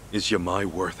 is Yamai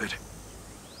worth it?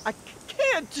 I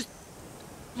can't just...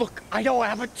 Look, I don't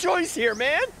have a choice here,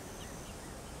 man!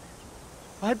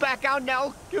 If I back out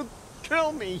now, he'll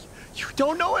kill me. You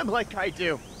don't know him like I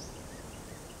do.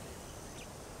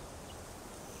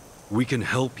 We can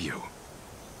help you.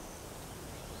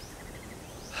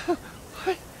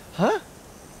 What? Huh?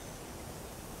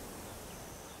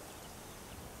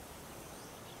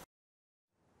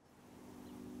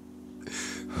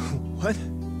 What?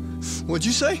 What'd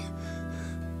you say?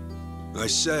 I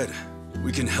said,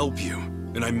 we can help you,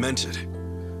 and I meant it.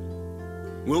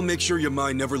 We'll make sure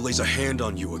Yamai never lays a hand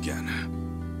on you again.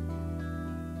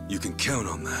 You can count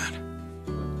on that.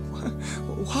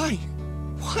 Why?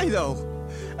 Why, though?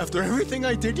 After everything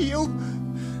I did to you?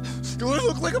 Do I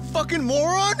look like a fucking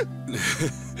moron?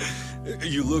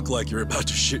 You look like you're about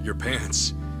to shit your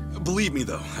pants. Believe me,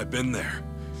 though, I've been there.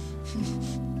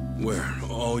 Where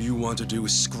all you want to do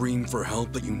is scream for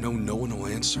help, but you know no one will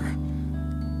answer.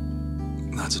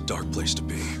 That's a dark place to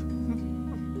be.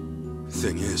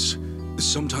 Thing is,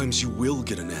 sometimes you will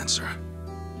get an answer.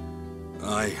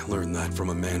 I learned that from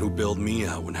a man who bailed me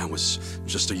out when I was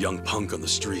just a young punk on the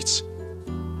streets.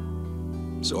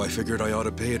 So I figured I ought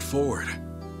to pay it forward.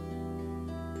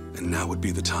 And now would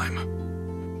be the time.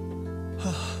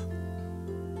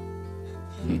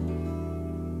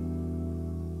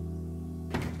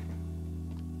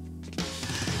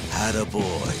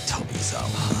 Attaboy,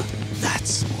 Tomizawa.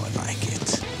 That's more like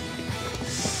it.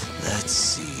 Let's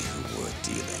see who we're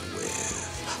dealing with.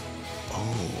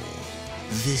 Oh,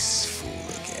 this fool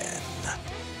again.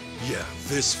 Yeah,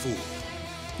 this fool.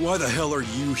 Why the hell are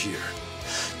you here?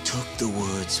 Took the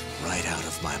words right out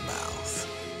of my mouth.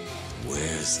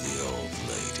 Where's the old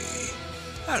lady?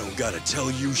 I don't gotta tell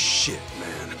you shit,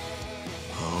 man.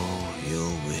 Oh,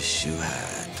 you'll wish you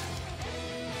had.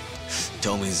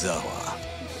 Tomizawa.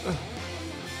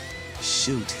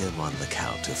 Shoot him on the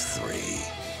count of 3.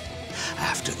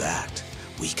 After that,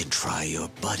 we can try your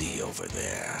buddy over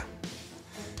there.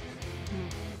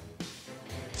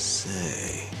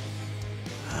 Say,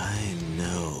 I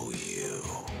know you.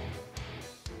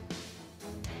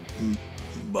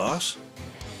 Boss?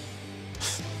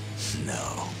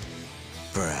 No,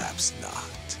 perhaps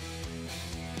not.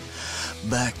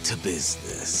 Back to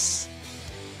business.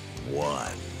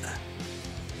 1.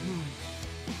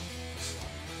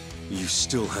 You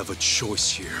still have a choice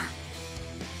here.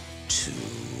 2.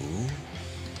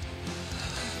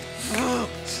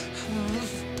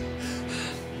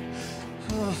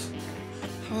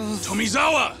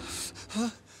 Tomizawa!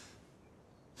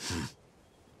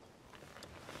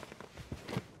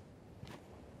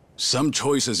 Some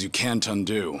choices you can't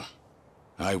undo.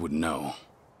 I would know.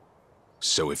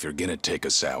 So if you're gonna take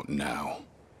us out now,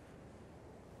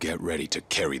 get ready to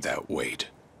carry that weight.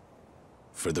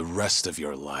 For the rest of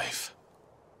your life.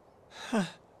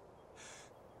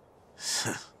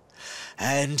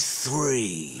 And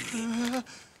 3.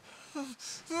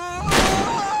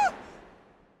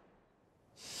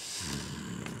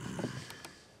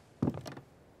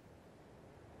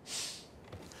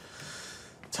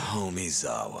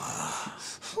 Tomizawa.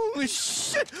 Holy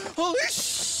shit! Holy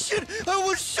shit! I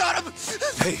almost shot him!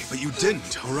 Hey, but you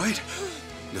didn't, all right?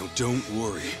 Now don't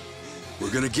worry.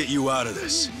 We're gonna get you out of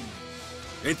this.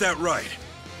 Ain't that right?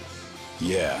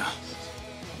 Yeah.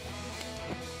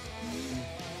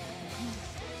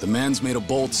 The man's made a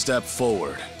bold step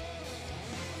forward.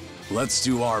 Let's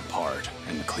do our part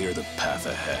and clear the path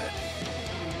ahead.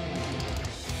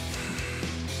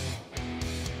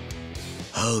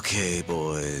 Okay,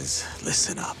 boys,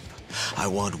 listen up. I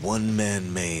want one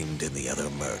man maimed and the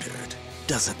other murdered.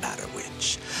 Doesn't matter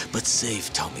which, but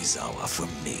save Tomizawa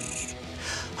from me.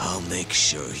 I'll make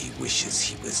sure he wishes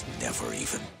he was never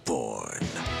even born.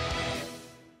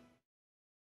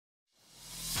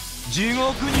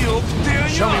 Show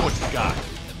me what you got.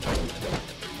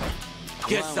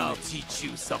 Guess I'll teach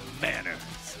you some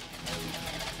manners.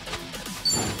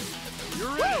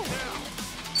 You're in now.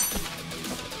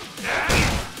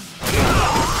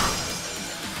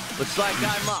 Looks like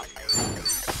I'm up.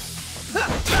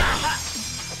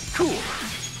 Cool.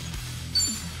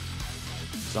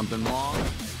 Something wrong?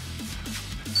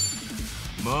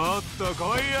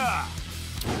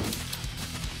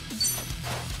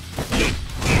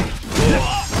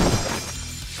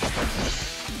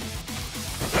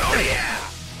 Oh yeah!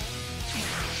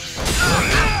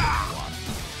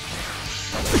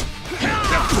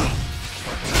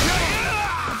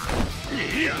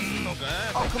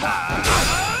 Oh, come on!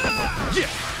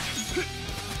 Yeah!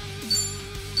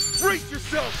 Brace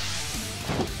yourself!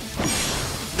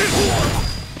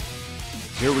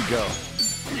 Here we go.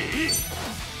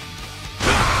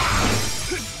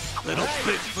 Little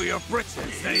bitch for your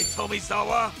britches, eh,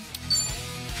 Tomizawa?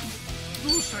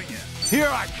 Here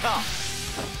I come!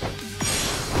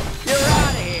 You're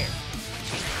out of here!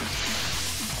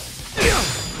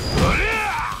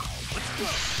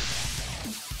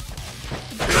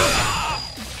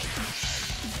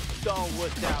 Don't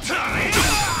whip down.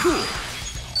 Cool.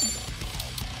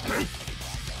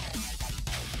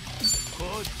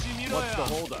 What's the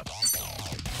holdup?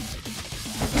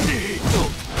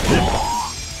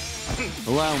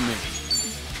 Allow me.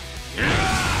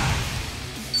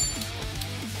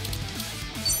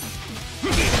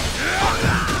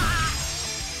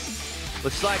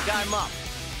 Looks like I'm up.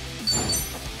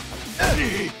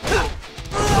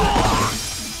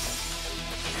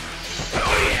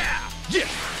 Oh yeah! Yeah!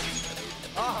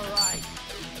 All right.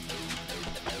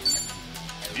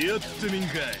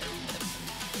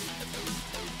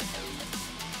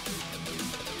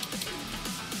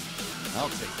 I'll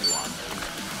take you on.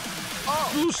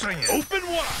 Oh! Open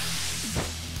wide!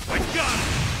 I got it!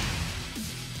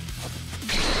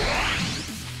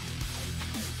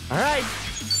 All right.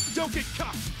 Don't get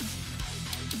caught!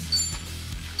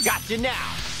 Got you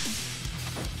now.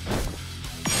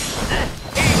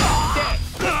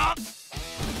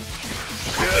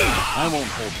 I won't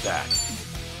hold back.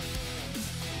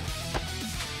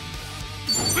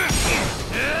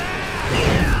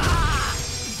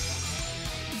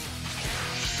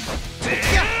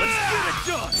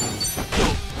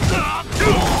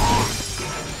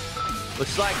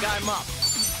 Looks like I'm up.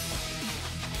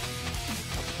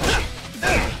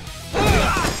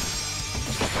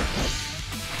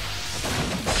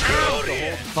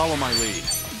 Follow my lead.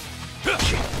 Try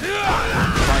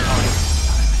harder.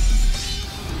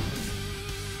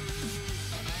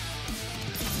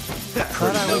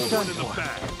 Thought I was done In the for.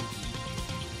 back.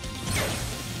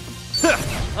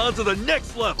 On to the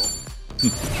next level!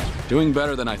 Doing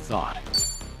better than I thought.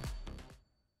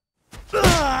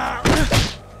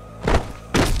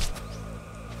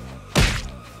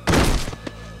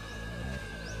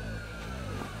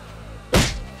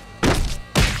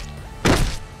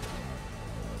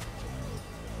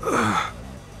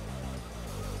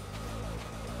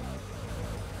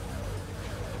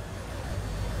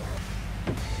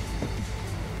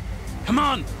 Come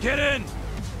on, get in!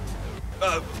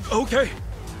 Okay.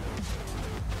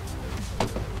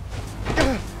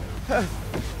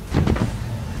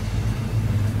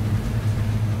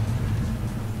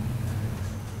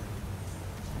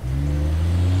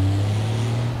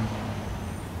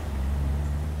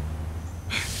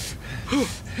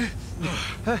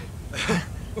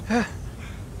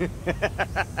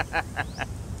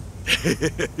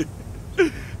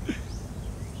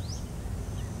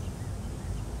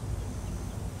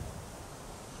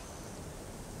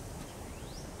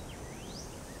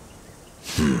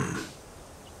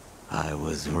 I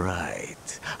was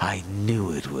right. I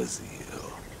knew it was you.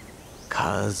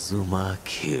 Kazuma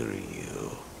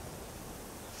Kiryu.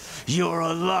 You're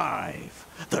alive!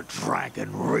 The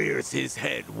dragon rears his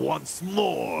head once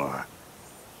more!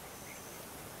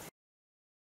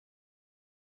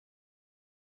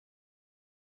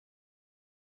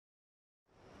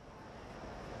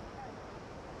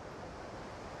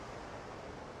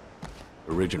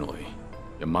 Originally,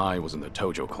 Yamai was in the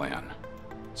Tojo clan.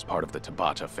 It's part of the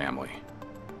Tabata family.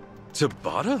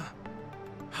 Tabata?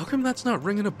 How come that's not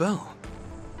ringing a bell?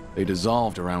 They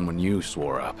dissolved around when you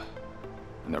swore up,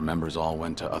 and their members all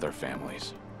went to other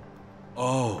families.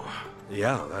 Oh,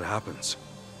 yeah, that happens.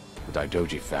 The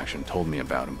Daidoji faction told me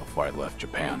about him before I left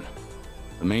Japan.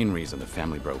 The main reason the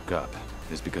family broke up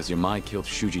is because Yamai killed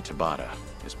Shuji Tabata,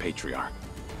 his patriarch.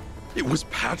 It was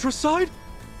patricide?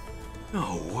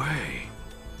 No way.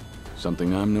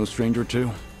 Something I'm no stranger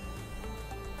to?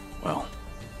 Well,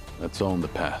 that's all in the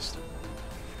past.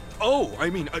 Oh,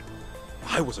 I mean,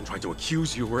 I wasn't trying to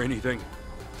accuse you or anything.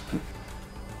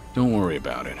 Don't worry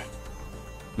about it.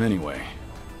 Anyway,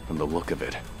 from the look of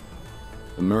it,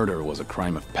 the murder was a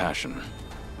crime of passion.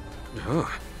 Huh.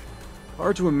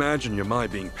 Hard to imagine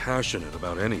Yamai being passionate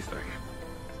about anything.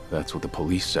 That's what the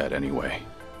police said, anyway.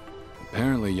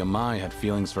 Apparently, Yamai had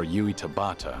feelings for Yui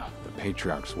Tabata, the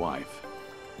Patriarch's wife.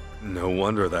 No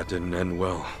wonder that didn't end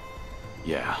well.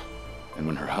 Yeah, and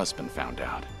when her husband found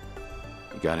out,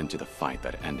 he got into the fight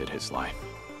that ended his life.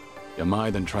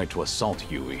 Yamai then tried to assault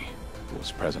Yui, who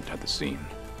was present at the scene.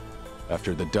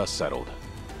 After the dust settled,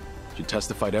 she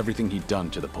testified everything he'd done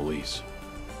to the police.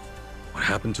 What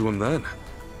happened to him then?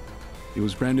 He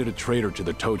was branded a traitor to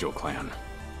the Tojo clan,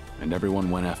 and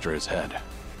everyone went after his head.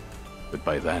 But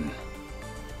by then,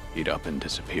 he'd up and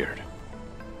disappeared.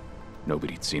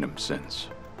 Nobody'd seen him since.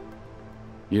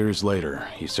 Years later,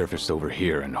 he surfaced over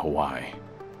here in Hawaii.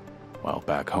 While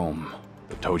back home,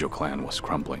 the Tojo clan was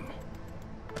crumbling.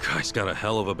 Guy's got a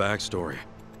hell of a backstory.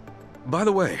 By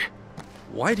the way,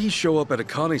 why'd he show up at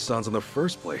Akane-san's in the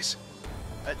first place?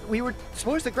 We were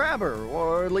supposed to grab her,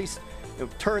 or at least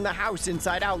turn the house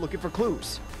inside out looking for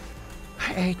clues.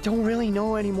 I don't really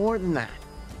know any more than that.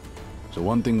 So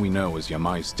one thing we know is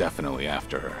Yamai's definitely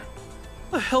after her.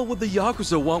 The hell would the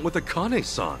yakuza want with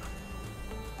Akane-san?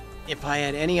 If I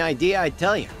had any idea, I'd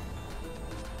tell you.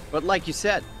 But like you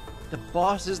said, the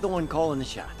boss is the one calling the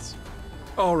shots.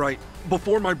 All right,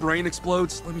 before my brain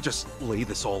explodes, let me just lay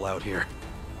this all out here.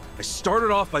 I started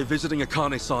off by visiting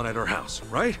Akane-san at her house,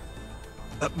 right?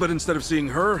 But instead of seeing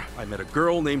her, I met a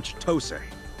girl named Chitose.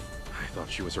 I thought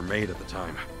she was her maid at the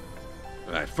time.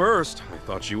 At first, I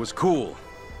thought she was cool.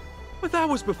 But that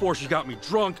was before she got me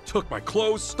drunk, took my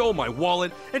clothes, stole my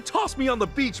wallet, and tossed me on the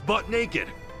beach butt naked.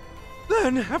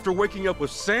 Then, after waking up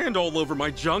with sand all over my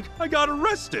junk, I got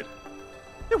arrested.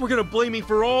 They were gonna blame me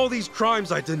for all these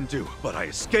crimes I didn't do, but I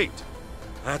escaped.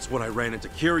 That's when I ran into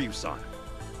Kiryu-san.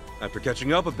 After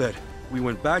catching up a bit, we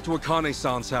went back to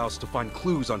Akane-san's house to find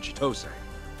clues on Chitose.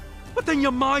 But then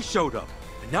Yamai showed up,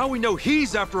 and now we know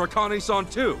he's after Akane-san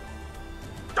too.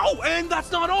 Oh, and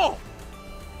that's not all!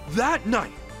 That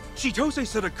night, Chitose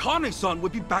said Akane-san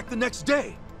would be back the next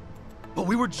day. But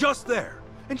we were just there,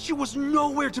 and she was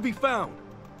nowhere to be found.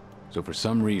 So for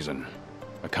some reason,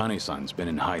 Akane-san's been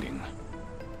in hiding.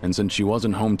 And since she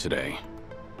wasn't home today,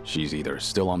 she's either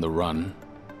still on the run,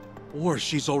 or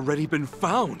she's already been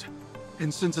found.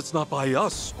 And since it's not by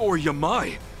us or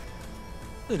Yamai,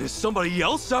 then is somebody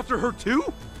else after her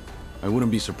too? I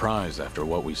wouldn't be surprised after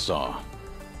what we saw.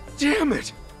 Damn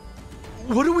it!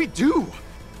 What do we do?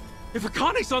 If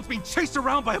Akane-san's being chased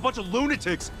around by a bunch of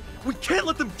lunatics, we can't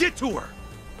let them get to her!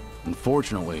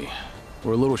 Unfortunately,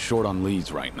 we're a little short on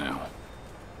leads right now.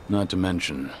 Not to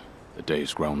mention, the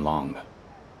day's grown long.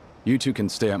 You two can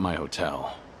stay at my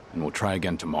hotel, and we'll try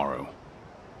again tomorrow.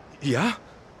 Yeah?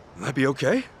 That'd be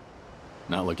okay?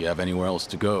 Not like you have anywhere else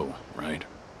to go, right?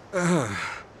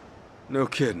 No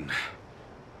kidding.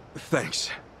 Thanks.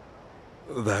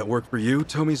 That work for you,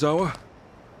 Tomizawa?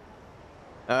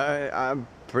 I'm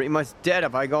pretty much dead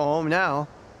if I go home now.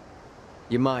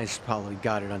 Yamai's probably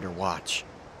got it under watch.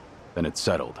 Then it's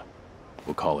settled.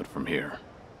 We'll call it from here.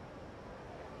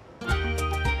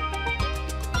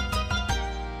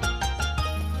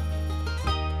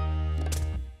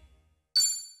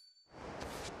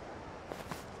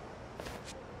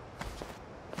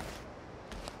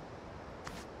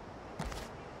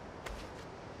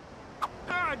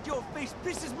 Your face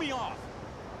pisses me off.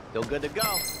 Still good to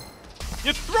go.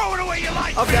 You throw it away you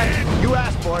like. Okay, you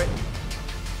asked for it.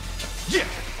 Yeah.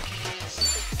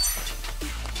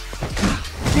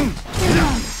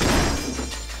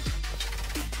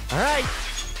 All right.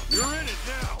 You're in it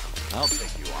now. I'll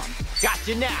take you on. Got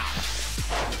you now.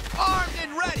 Armed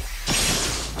and ready.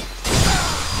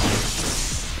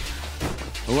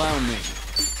 Allow me.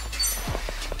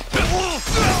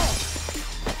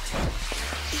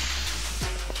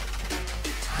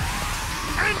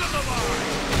 End of the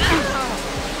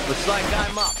line. Looks like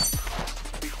I'm up.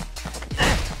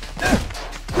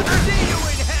 See you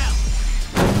in hell.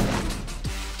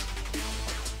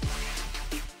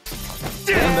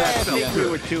 Damn, That's what you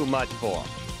were too much for.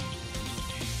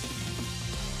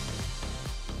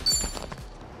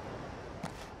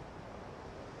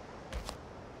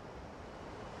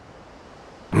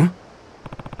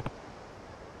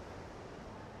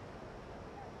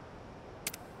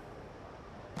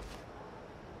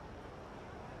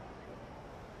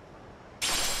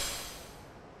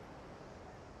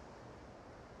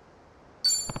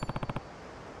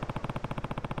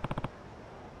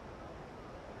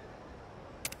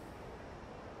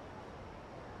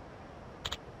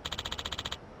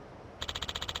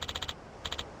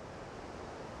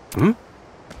 Hmm?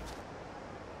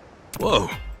 Whoa.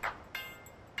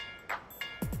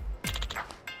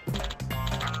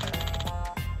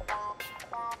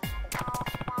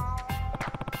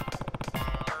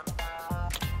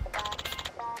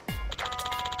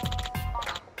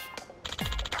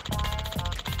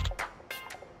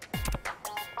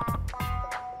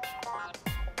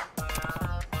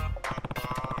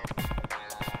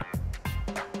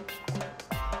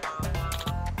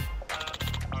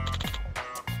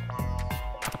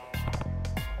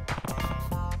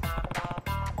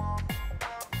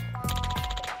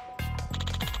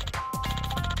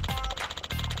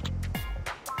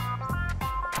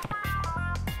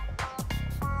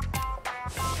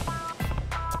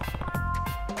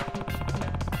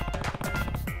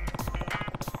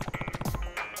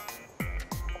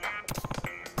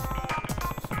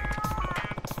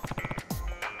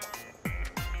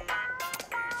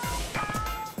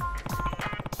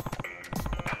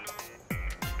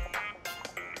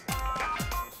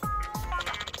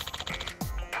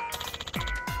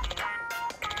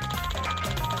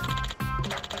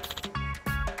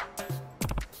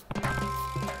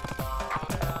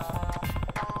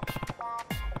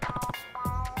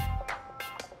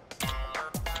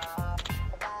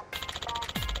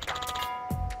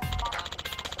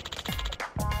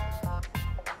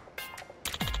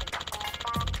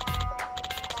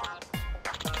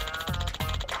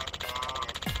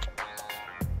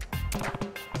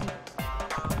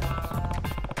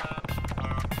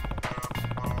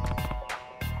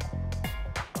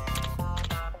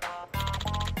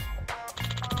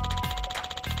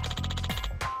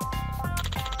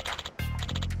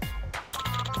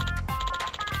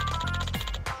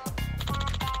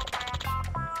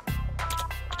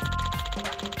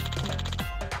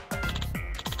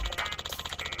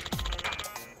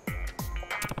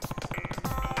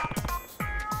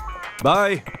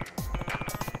 Bye.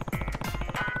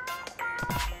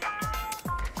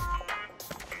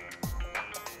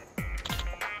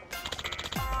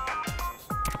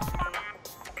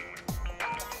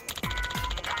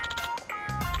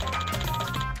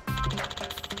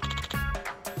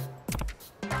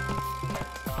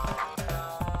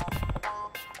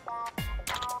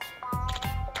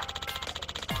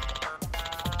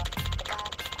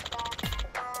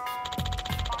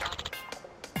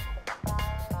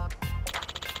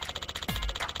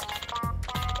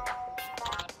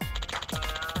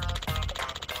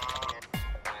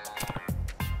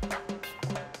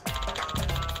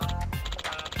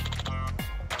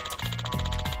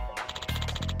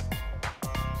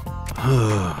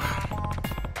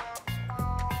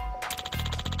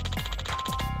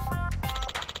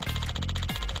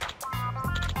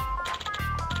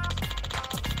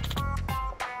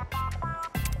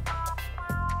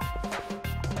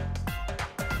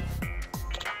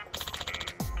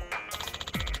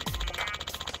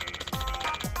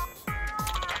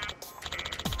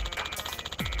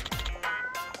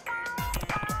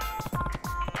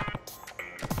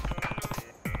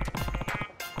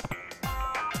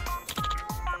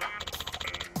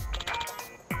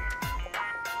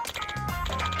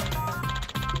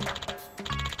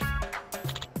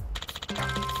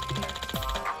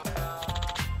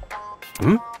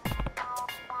 Hmm?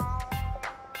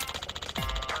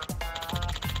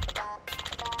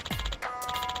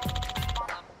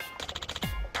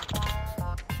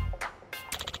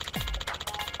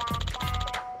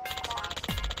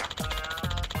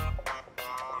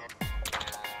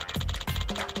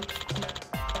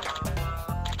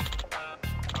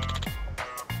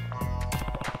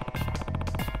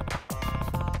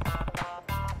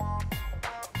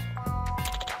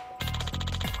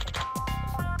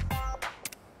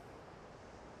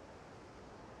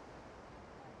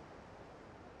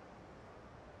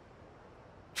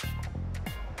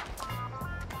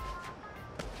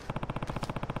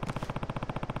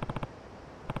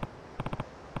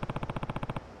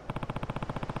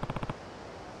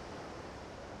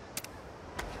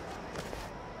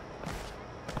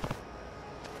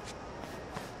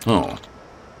 Oh.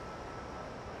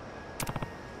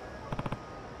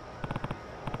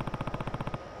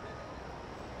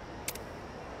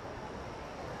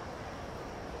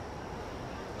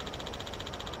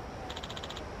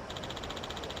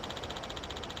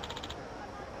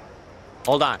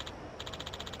 Hold on.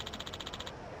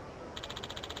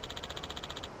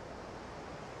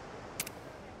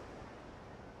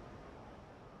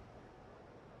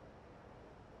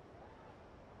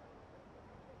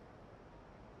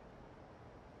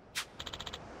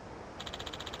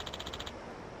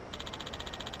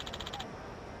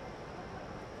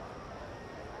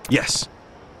 Yes.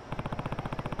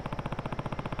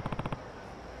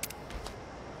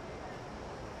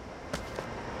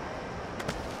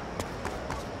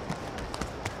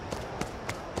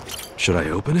 Should I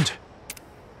open it?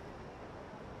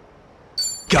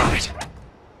 Got it.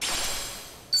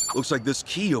 Looks like this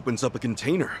key opens up a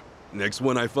container. Next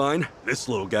one I find, this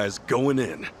little guy's going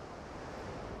in.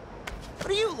 What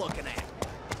are you looking at?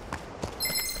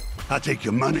 I'll take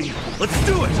your money. Let's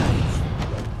do it!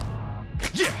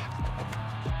 Yeah!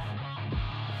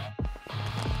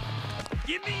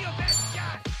 Give me your best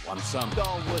shot! Want some?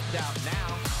 Don't look out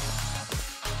now.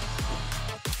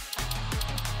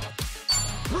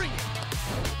 Bring it!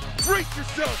 Brace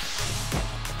yourself!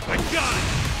 I got it!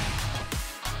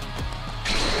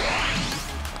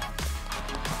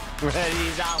 Ready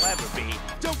as I'll ever be.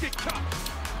 Don't get caught!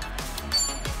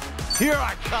 Here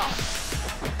I come!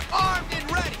 Armed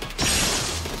and ready!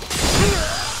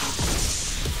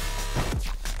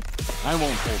 I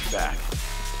won't hold back.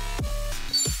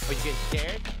 Are you getting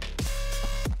scared?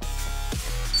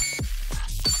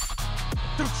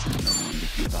 Don't you know when to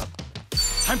give up?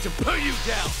 Time to put you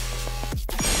down!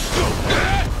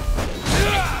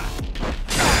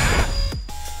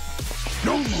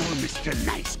 No more, Mr.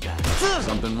 Nice Guy.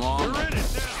 Something wrong? We're in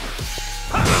it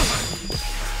now.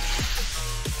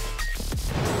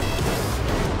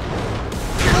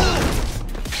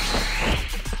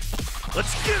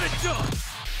 Let's get it done!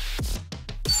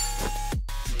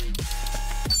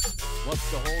 What's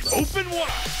the holdup? Open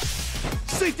wide!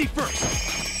 Safety first!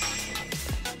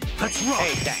 Let's roll!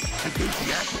 Hey, thanks.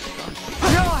 Enthusiastic, huh?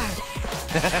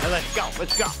 Let's go,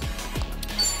 let's go!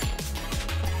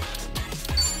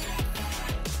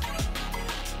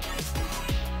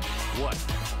 What?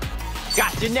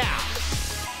 Got you now!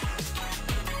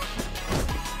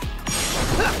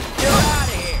 Get out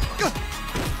of here!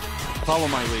 Follow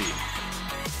my lead.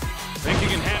 Think you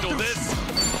can handle this?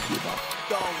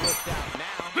 Don't look down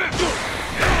now.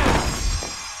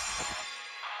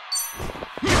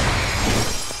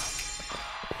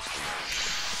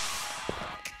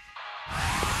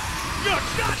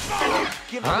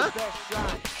 give it your best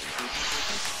shot.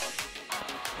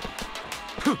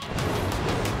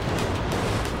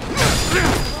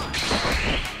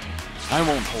 I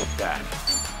won't hold back.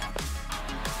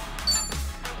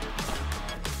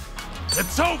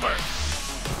 It's over!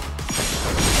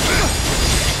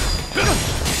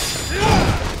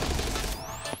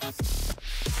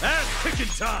 Ass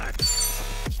kicking time!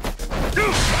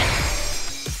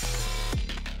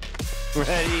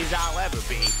 Ready as I'll ever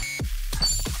be.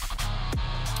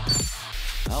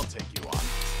 I'll take you on.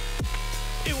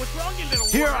 Hey, what's wrong, you little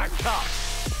Here worm? I come.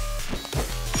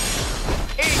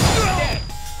 He's dead.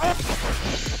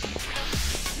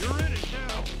 You're in it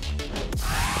now.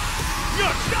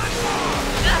 You're done for!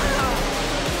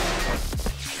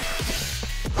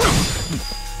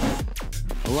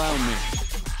 Allow me.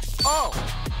 Oh!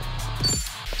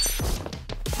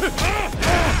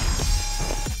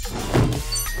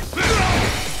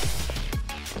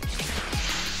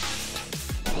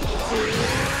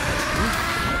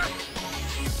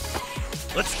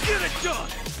 Let's get it done!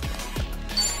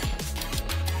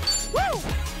 Woo!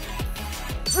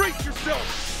 Brace yourself!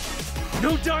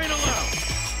 No dying allowed!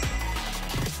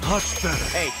 Much better.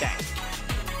 Hey, thanks.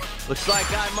 Looks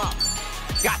like I'm up.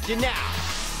 Got you now.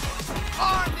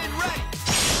 Armed and ready.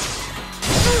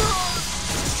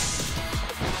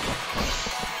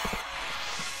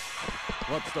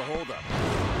 What's the holdup?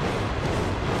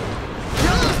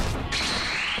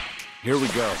 Here we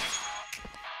go.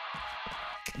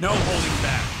 No holding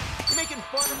back. You making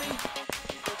fun of me?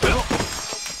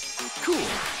 Cool.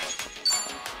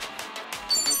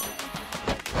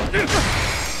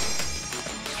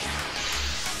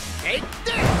 Take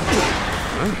this!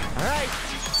 All right.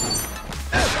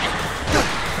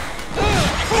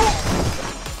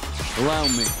 Allow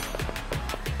me.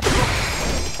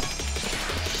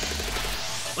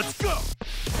 Let's go!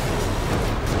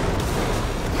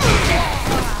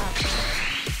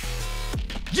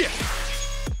 Yeah!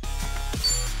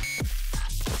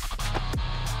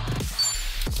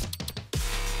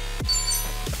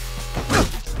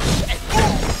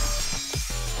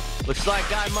 Looks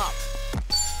like I'm up.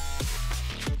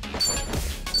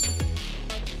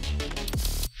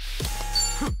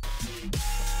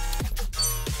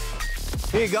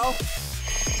 Here you go.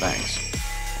 Thanks.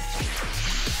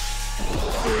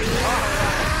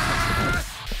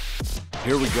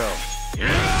 Here we go.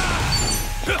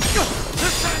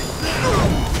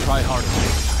 Try harder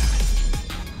next time.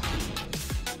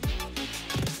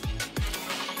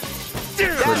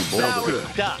 Pretty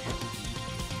bold. Done.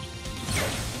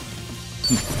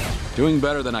 Doing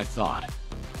better than I thought.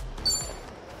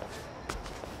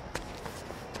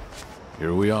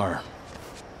 Here we are.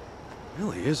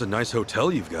 Really is a nice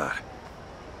hotel you've got.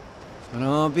 I don't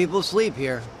know people sleep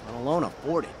here, let alone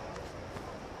afford it.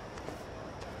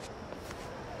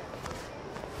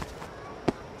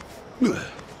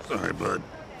 Sorry, bud.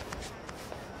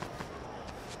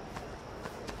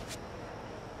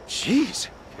 Jeez,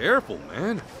 careful,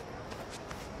 man.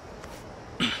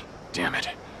 Damn it.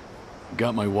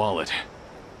 Got my wallet.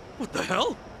 What the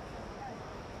hell?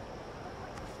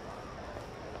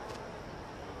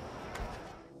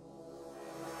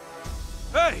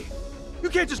 Hey! You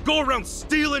can't just go around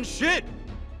stealing shit!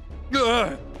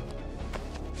 Ugh.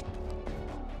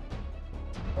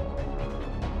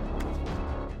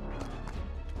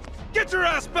 Get your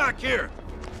ass back here!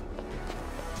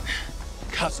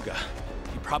 Kasuga.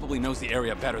 He probably knows the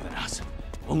area better than us.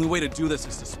 Only way to do this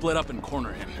is to split up and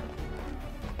corner him.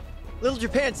 Little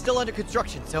Japan's still under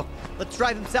construction, so let's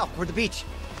drive him south toward the beach.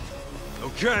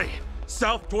 Okay,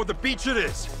 south toward the beach it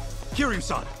is.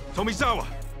 Kiryu-san, Tomizawa,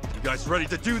 you guys ready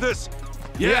to do this?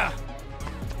 Yeah!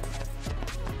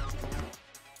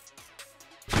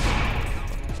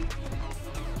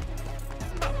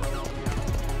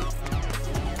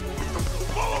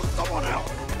 Follow someone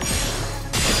else!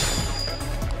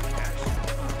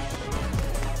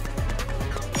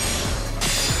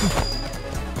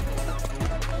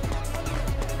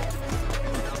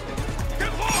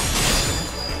 Get lost!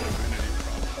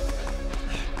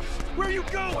 Where are you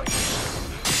going?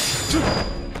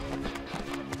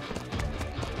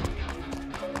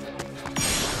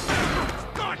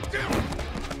 God damn it!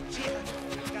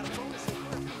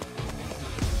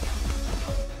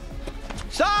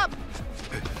 Stop!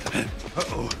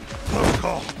 Uh-oh. Close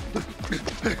call.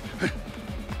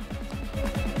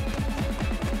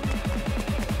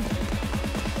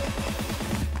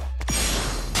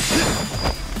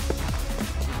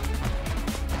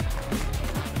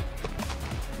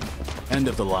 End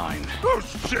of the line. Oh,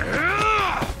 shit!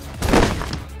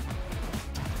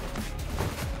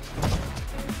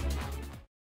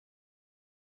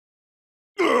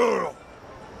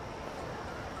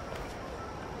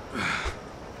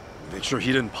 sure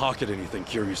he didn't pocket anything,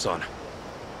 Kiryu-san.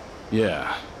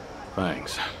 Yeah,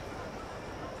 thanks.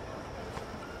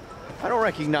 I don't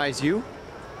recognize you.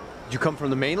 Did you come from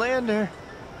the mainland, or?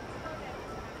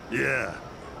 Yeah.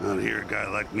 Out here, a guy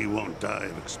like me won't die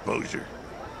of exposure.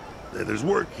 There's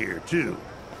work here, too.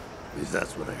 At least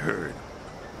that's what I heard.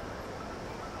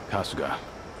 Kasuga,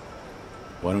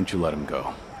 why don't you let him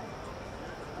go?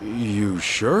 You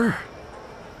sure?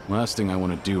 Last thing I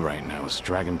want to do right now is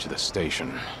drag him to the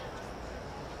station.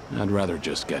 I'd rather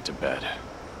just get to bed.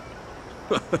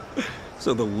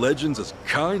 So the legend's as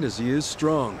kind as he is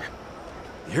strong.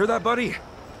 You hear that, buddy?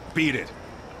 Beat it.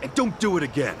 And don't do it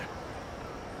again.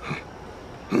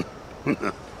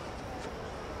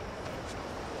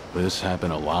 This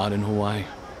happened a lot in Hawaii?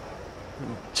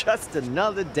 Just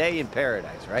another day in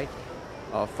paradise, right?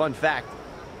 Fun fact,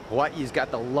 Hawaii's got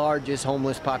the largest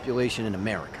homeless population in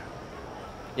America.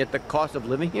 Yet the cost of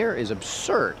living here is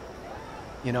absurd.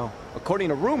 You know, according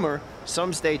to rumor,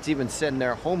 some states even send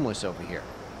their homeless over here.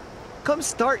 Come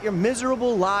start your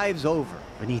miserable lives over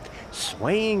beneath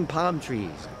swaying palm trees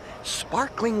and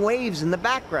sparkling waves in the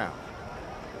background.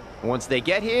 Once they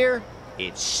get here,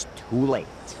 it's too late.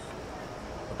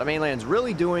 What the mainland's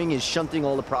really doing is shunting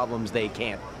all the problems they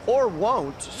can't or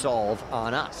won't solve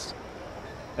on us.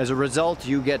 As a result,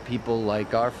 you get people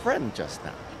like our friend just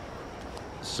now.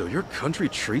 So your country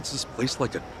treats this place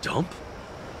like a dump?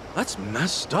 That's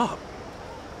messed up.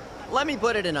 Let me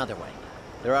put it another way.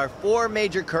 There are 4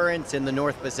 major currents in the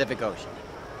North Pacific Ocean,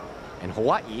 and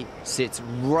Hawaii sits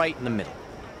right in the middle.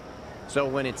 So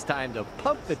when it's time to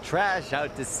pump the trash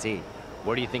out to sea,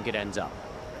 where do you think it ends up?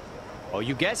 Oh,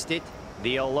 you guessed it,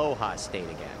 the Aloha State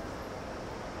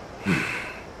again.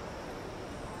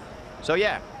 So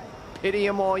yeah, pity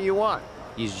him all you want.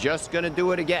 He's just gonna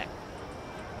do it again.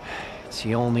 It's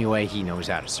the only way he knows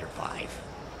how to survive.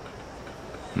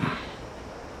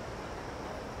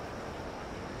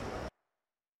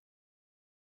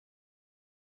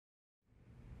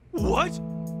 What?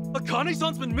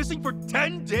 Akane-san's been missing for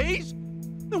 10 days?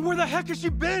 Then where the heck has she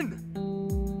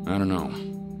been? I don't know.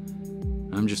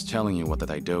 I'm just telling you what the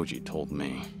Daidoji told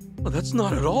me. Well, that's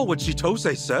not at all what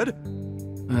Chitose said.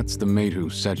 That's the maid who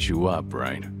set you up,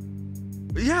 right?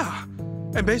 Yeah,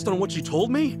 and based on what she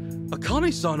told me,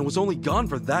 Akane-san was only gone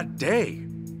for that day.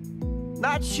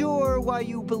 Not sure why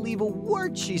you believe a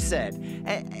word she said.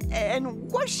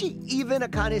 And was she even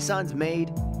Akane-san's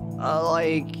maid?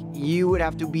 Like, you would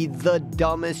have to be the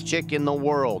dumbest chick in the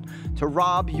world to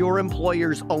rob your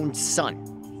employer's own son.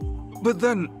 But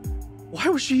then, why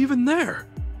was she even there?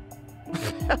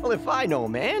 Hell if I know,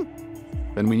 man.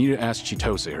 Then we need to ask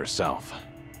Chitose herself.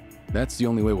 That's the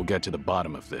only way we'll get to the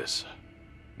bottom of this.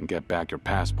 And get back your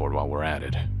passport while we're at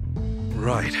it.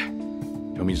 Right.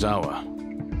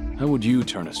 Tomizawa, how would you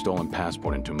turn a stolen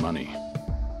passport into money?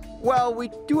 Well, we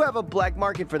do have a black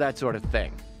market for that sort of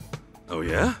thing. Oh,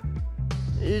 yeah?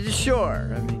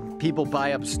 Sure. I mean, people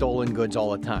buy up stolen goods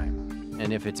all the time.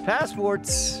 And if it's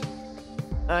passports,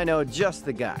 I know just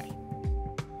the guy.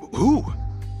 Who?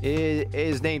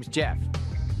 His name's Jeff.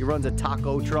 He runs a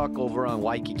taco truck over on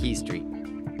Waikiki Street.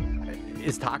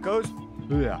 His tacos?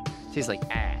 Yeah. Tastes like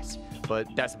ass, but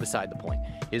that's beside the point.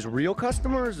 His real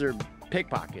customers are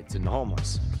pickpockets and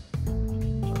homeless.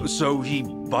 So he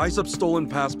buys up stolen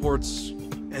passports,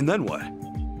 and then what?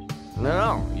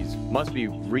 No, he must be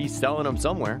reselling them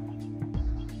somewhere.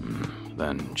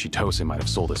 Then Chitose might have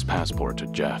sold his passport to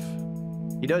Jeff.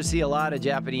 He does see a lot of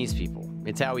Japanese people.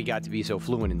 It's how he got to be so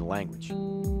fluent in the language.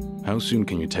 How soon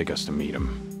can you take us to meet him?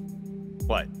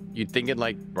 What, you thinking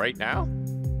like right now?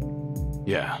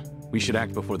 Yeah, we should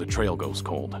act before the trail goes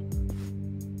cold.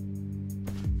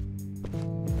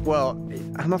 Well,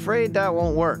 I'm afraid that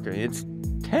won't work. It's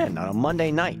 10 on a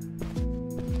Monday night.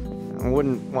 I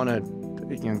wouldn't want to,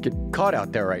 get caught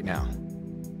out there right now.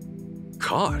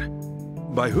 Caught?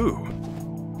 By who?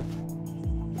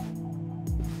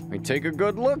 I mean, take a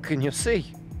good look and you'll see.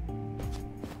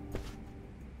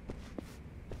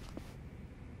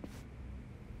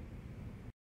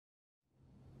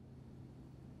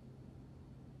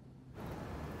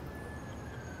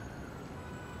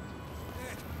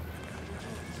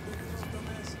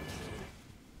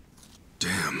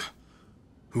 Damn.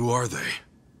 Who are they?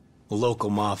 Local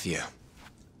mafia.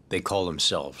 They call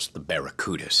themselves the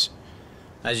Barracudas.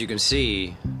 As you can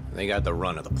see, they got the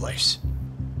run of the place.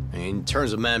 In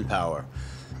terms of manpower,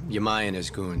 Yamai and his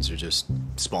goons are just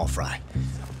small fry.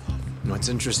 What's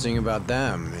interesting about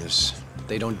them is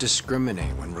they don't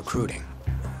discriminate when recruiting.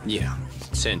 Yeah,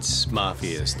 since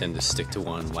mafias tend to stick to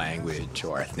one language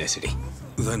or ethnicity.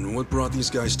 Then what brought these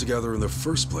guys together in the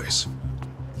first place?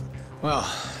 Well,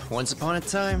 once upon a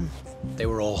time, they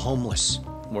were all homeless.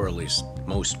 Or at least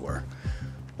most were.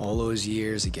 All those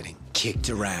years of getting kicked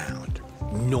around,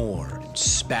 ignored, and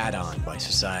spat on by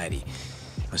society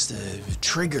must have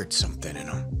triggered something in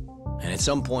them. And at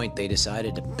some point, they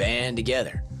decided to band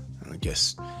together. I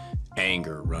guess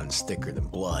anger runs thicker than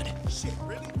blood.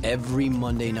 Every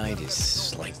Monday night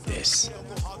is like this.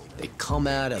 They come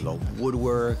out of the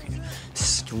woodwork and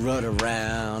strut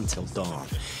around till dawn.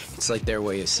 It's like their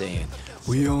way of saying,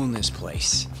 we own this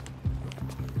place.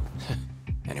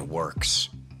 And it works.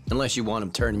 Unless you want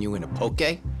them turning you into poke,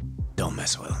 don't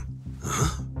mess with them.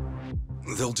 Huh?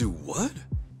 They'll do what?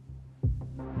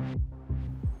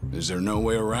 Is there no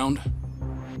way around?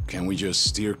 Can we just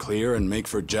steer clear and make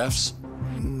for Jeff's?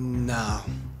 No.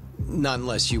 Not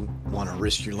unless you want to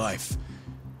risk your life.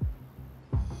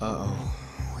 Uh-oh.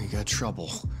 We got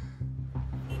trouble.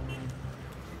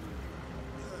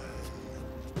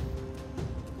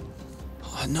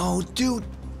 Oh, no, dude.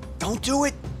 Don't do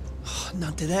it.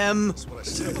 Not to them.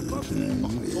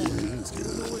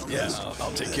 Yeah,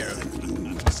 I'll take care of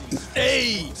it.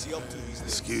 Hey!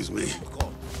 Excuse me.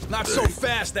 Not so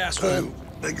fast, asshole.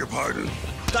 Beg your pardon.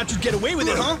 Thought you'd get away with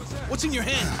it, huh? What's in your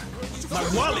hand? My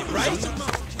wallet, right?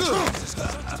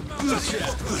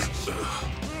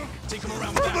 Take him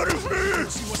around with that.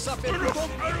 See what's up, Enrico?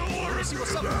 I don't want to see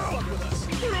what's up. Fuck with us. I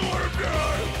don't want to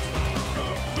die.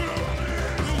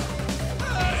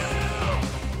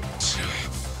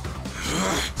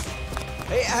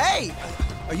 Hey!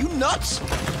 Are you nuts?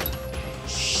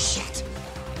 Shit.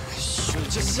 I should've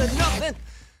just said nothing.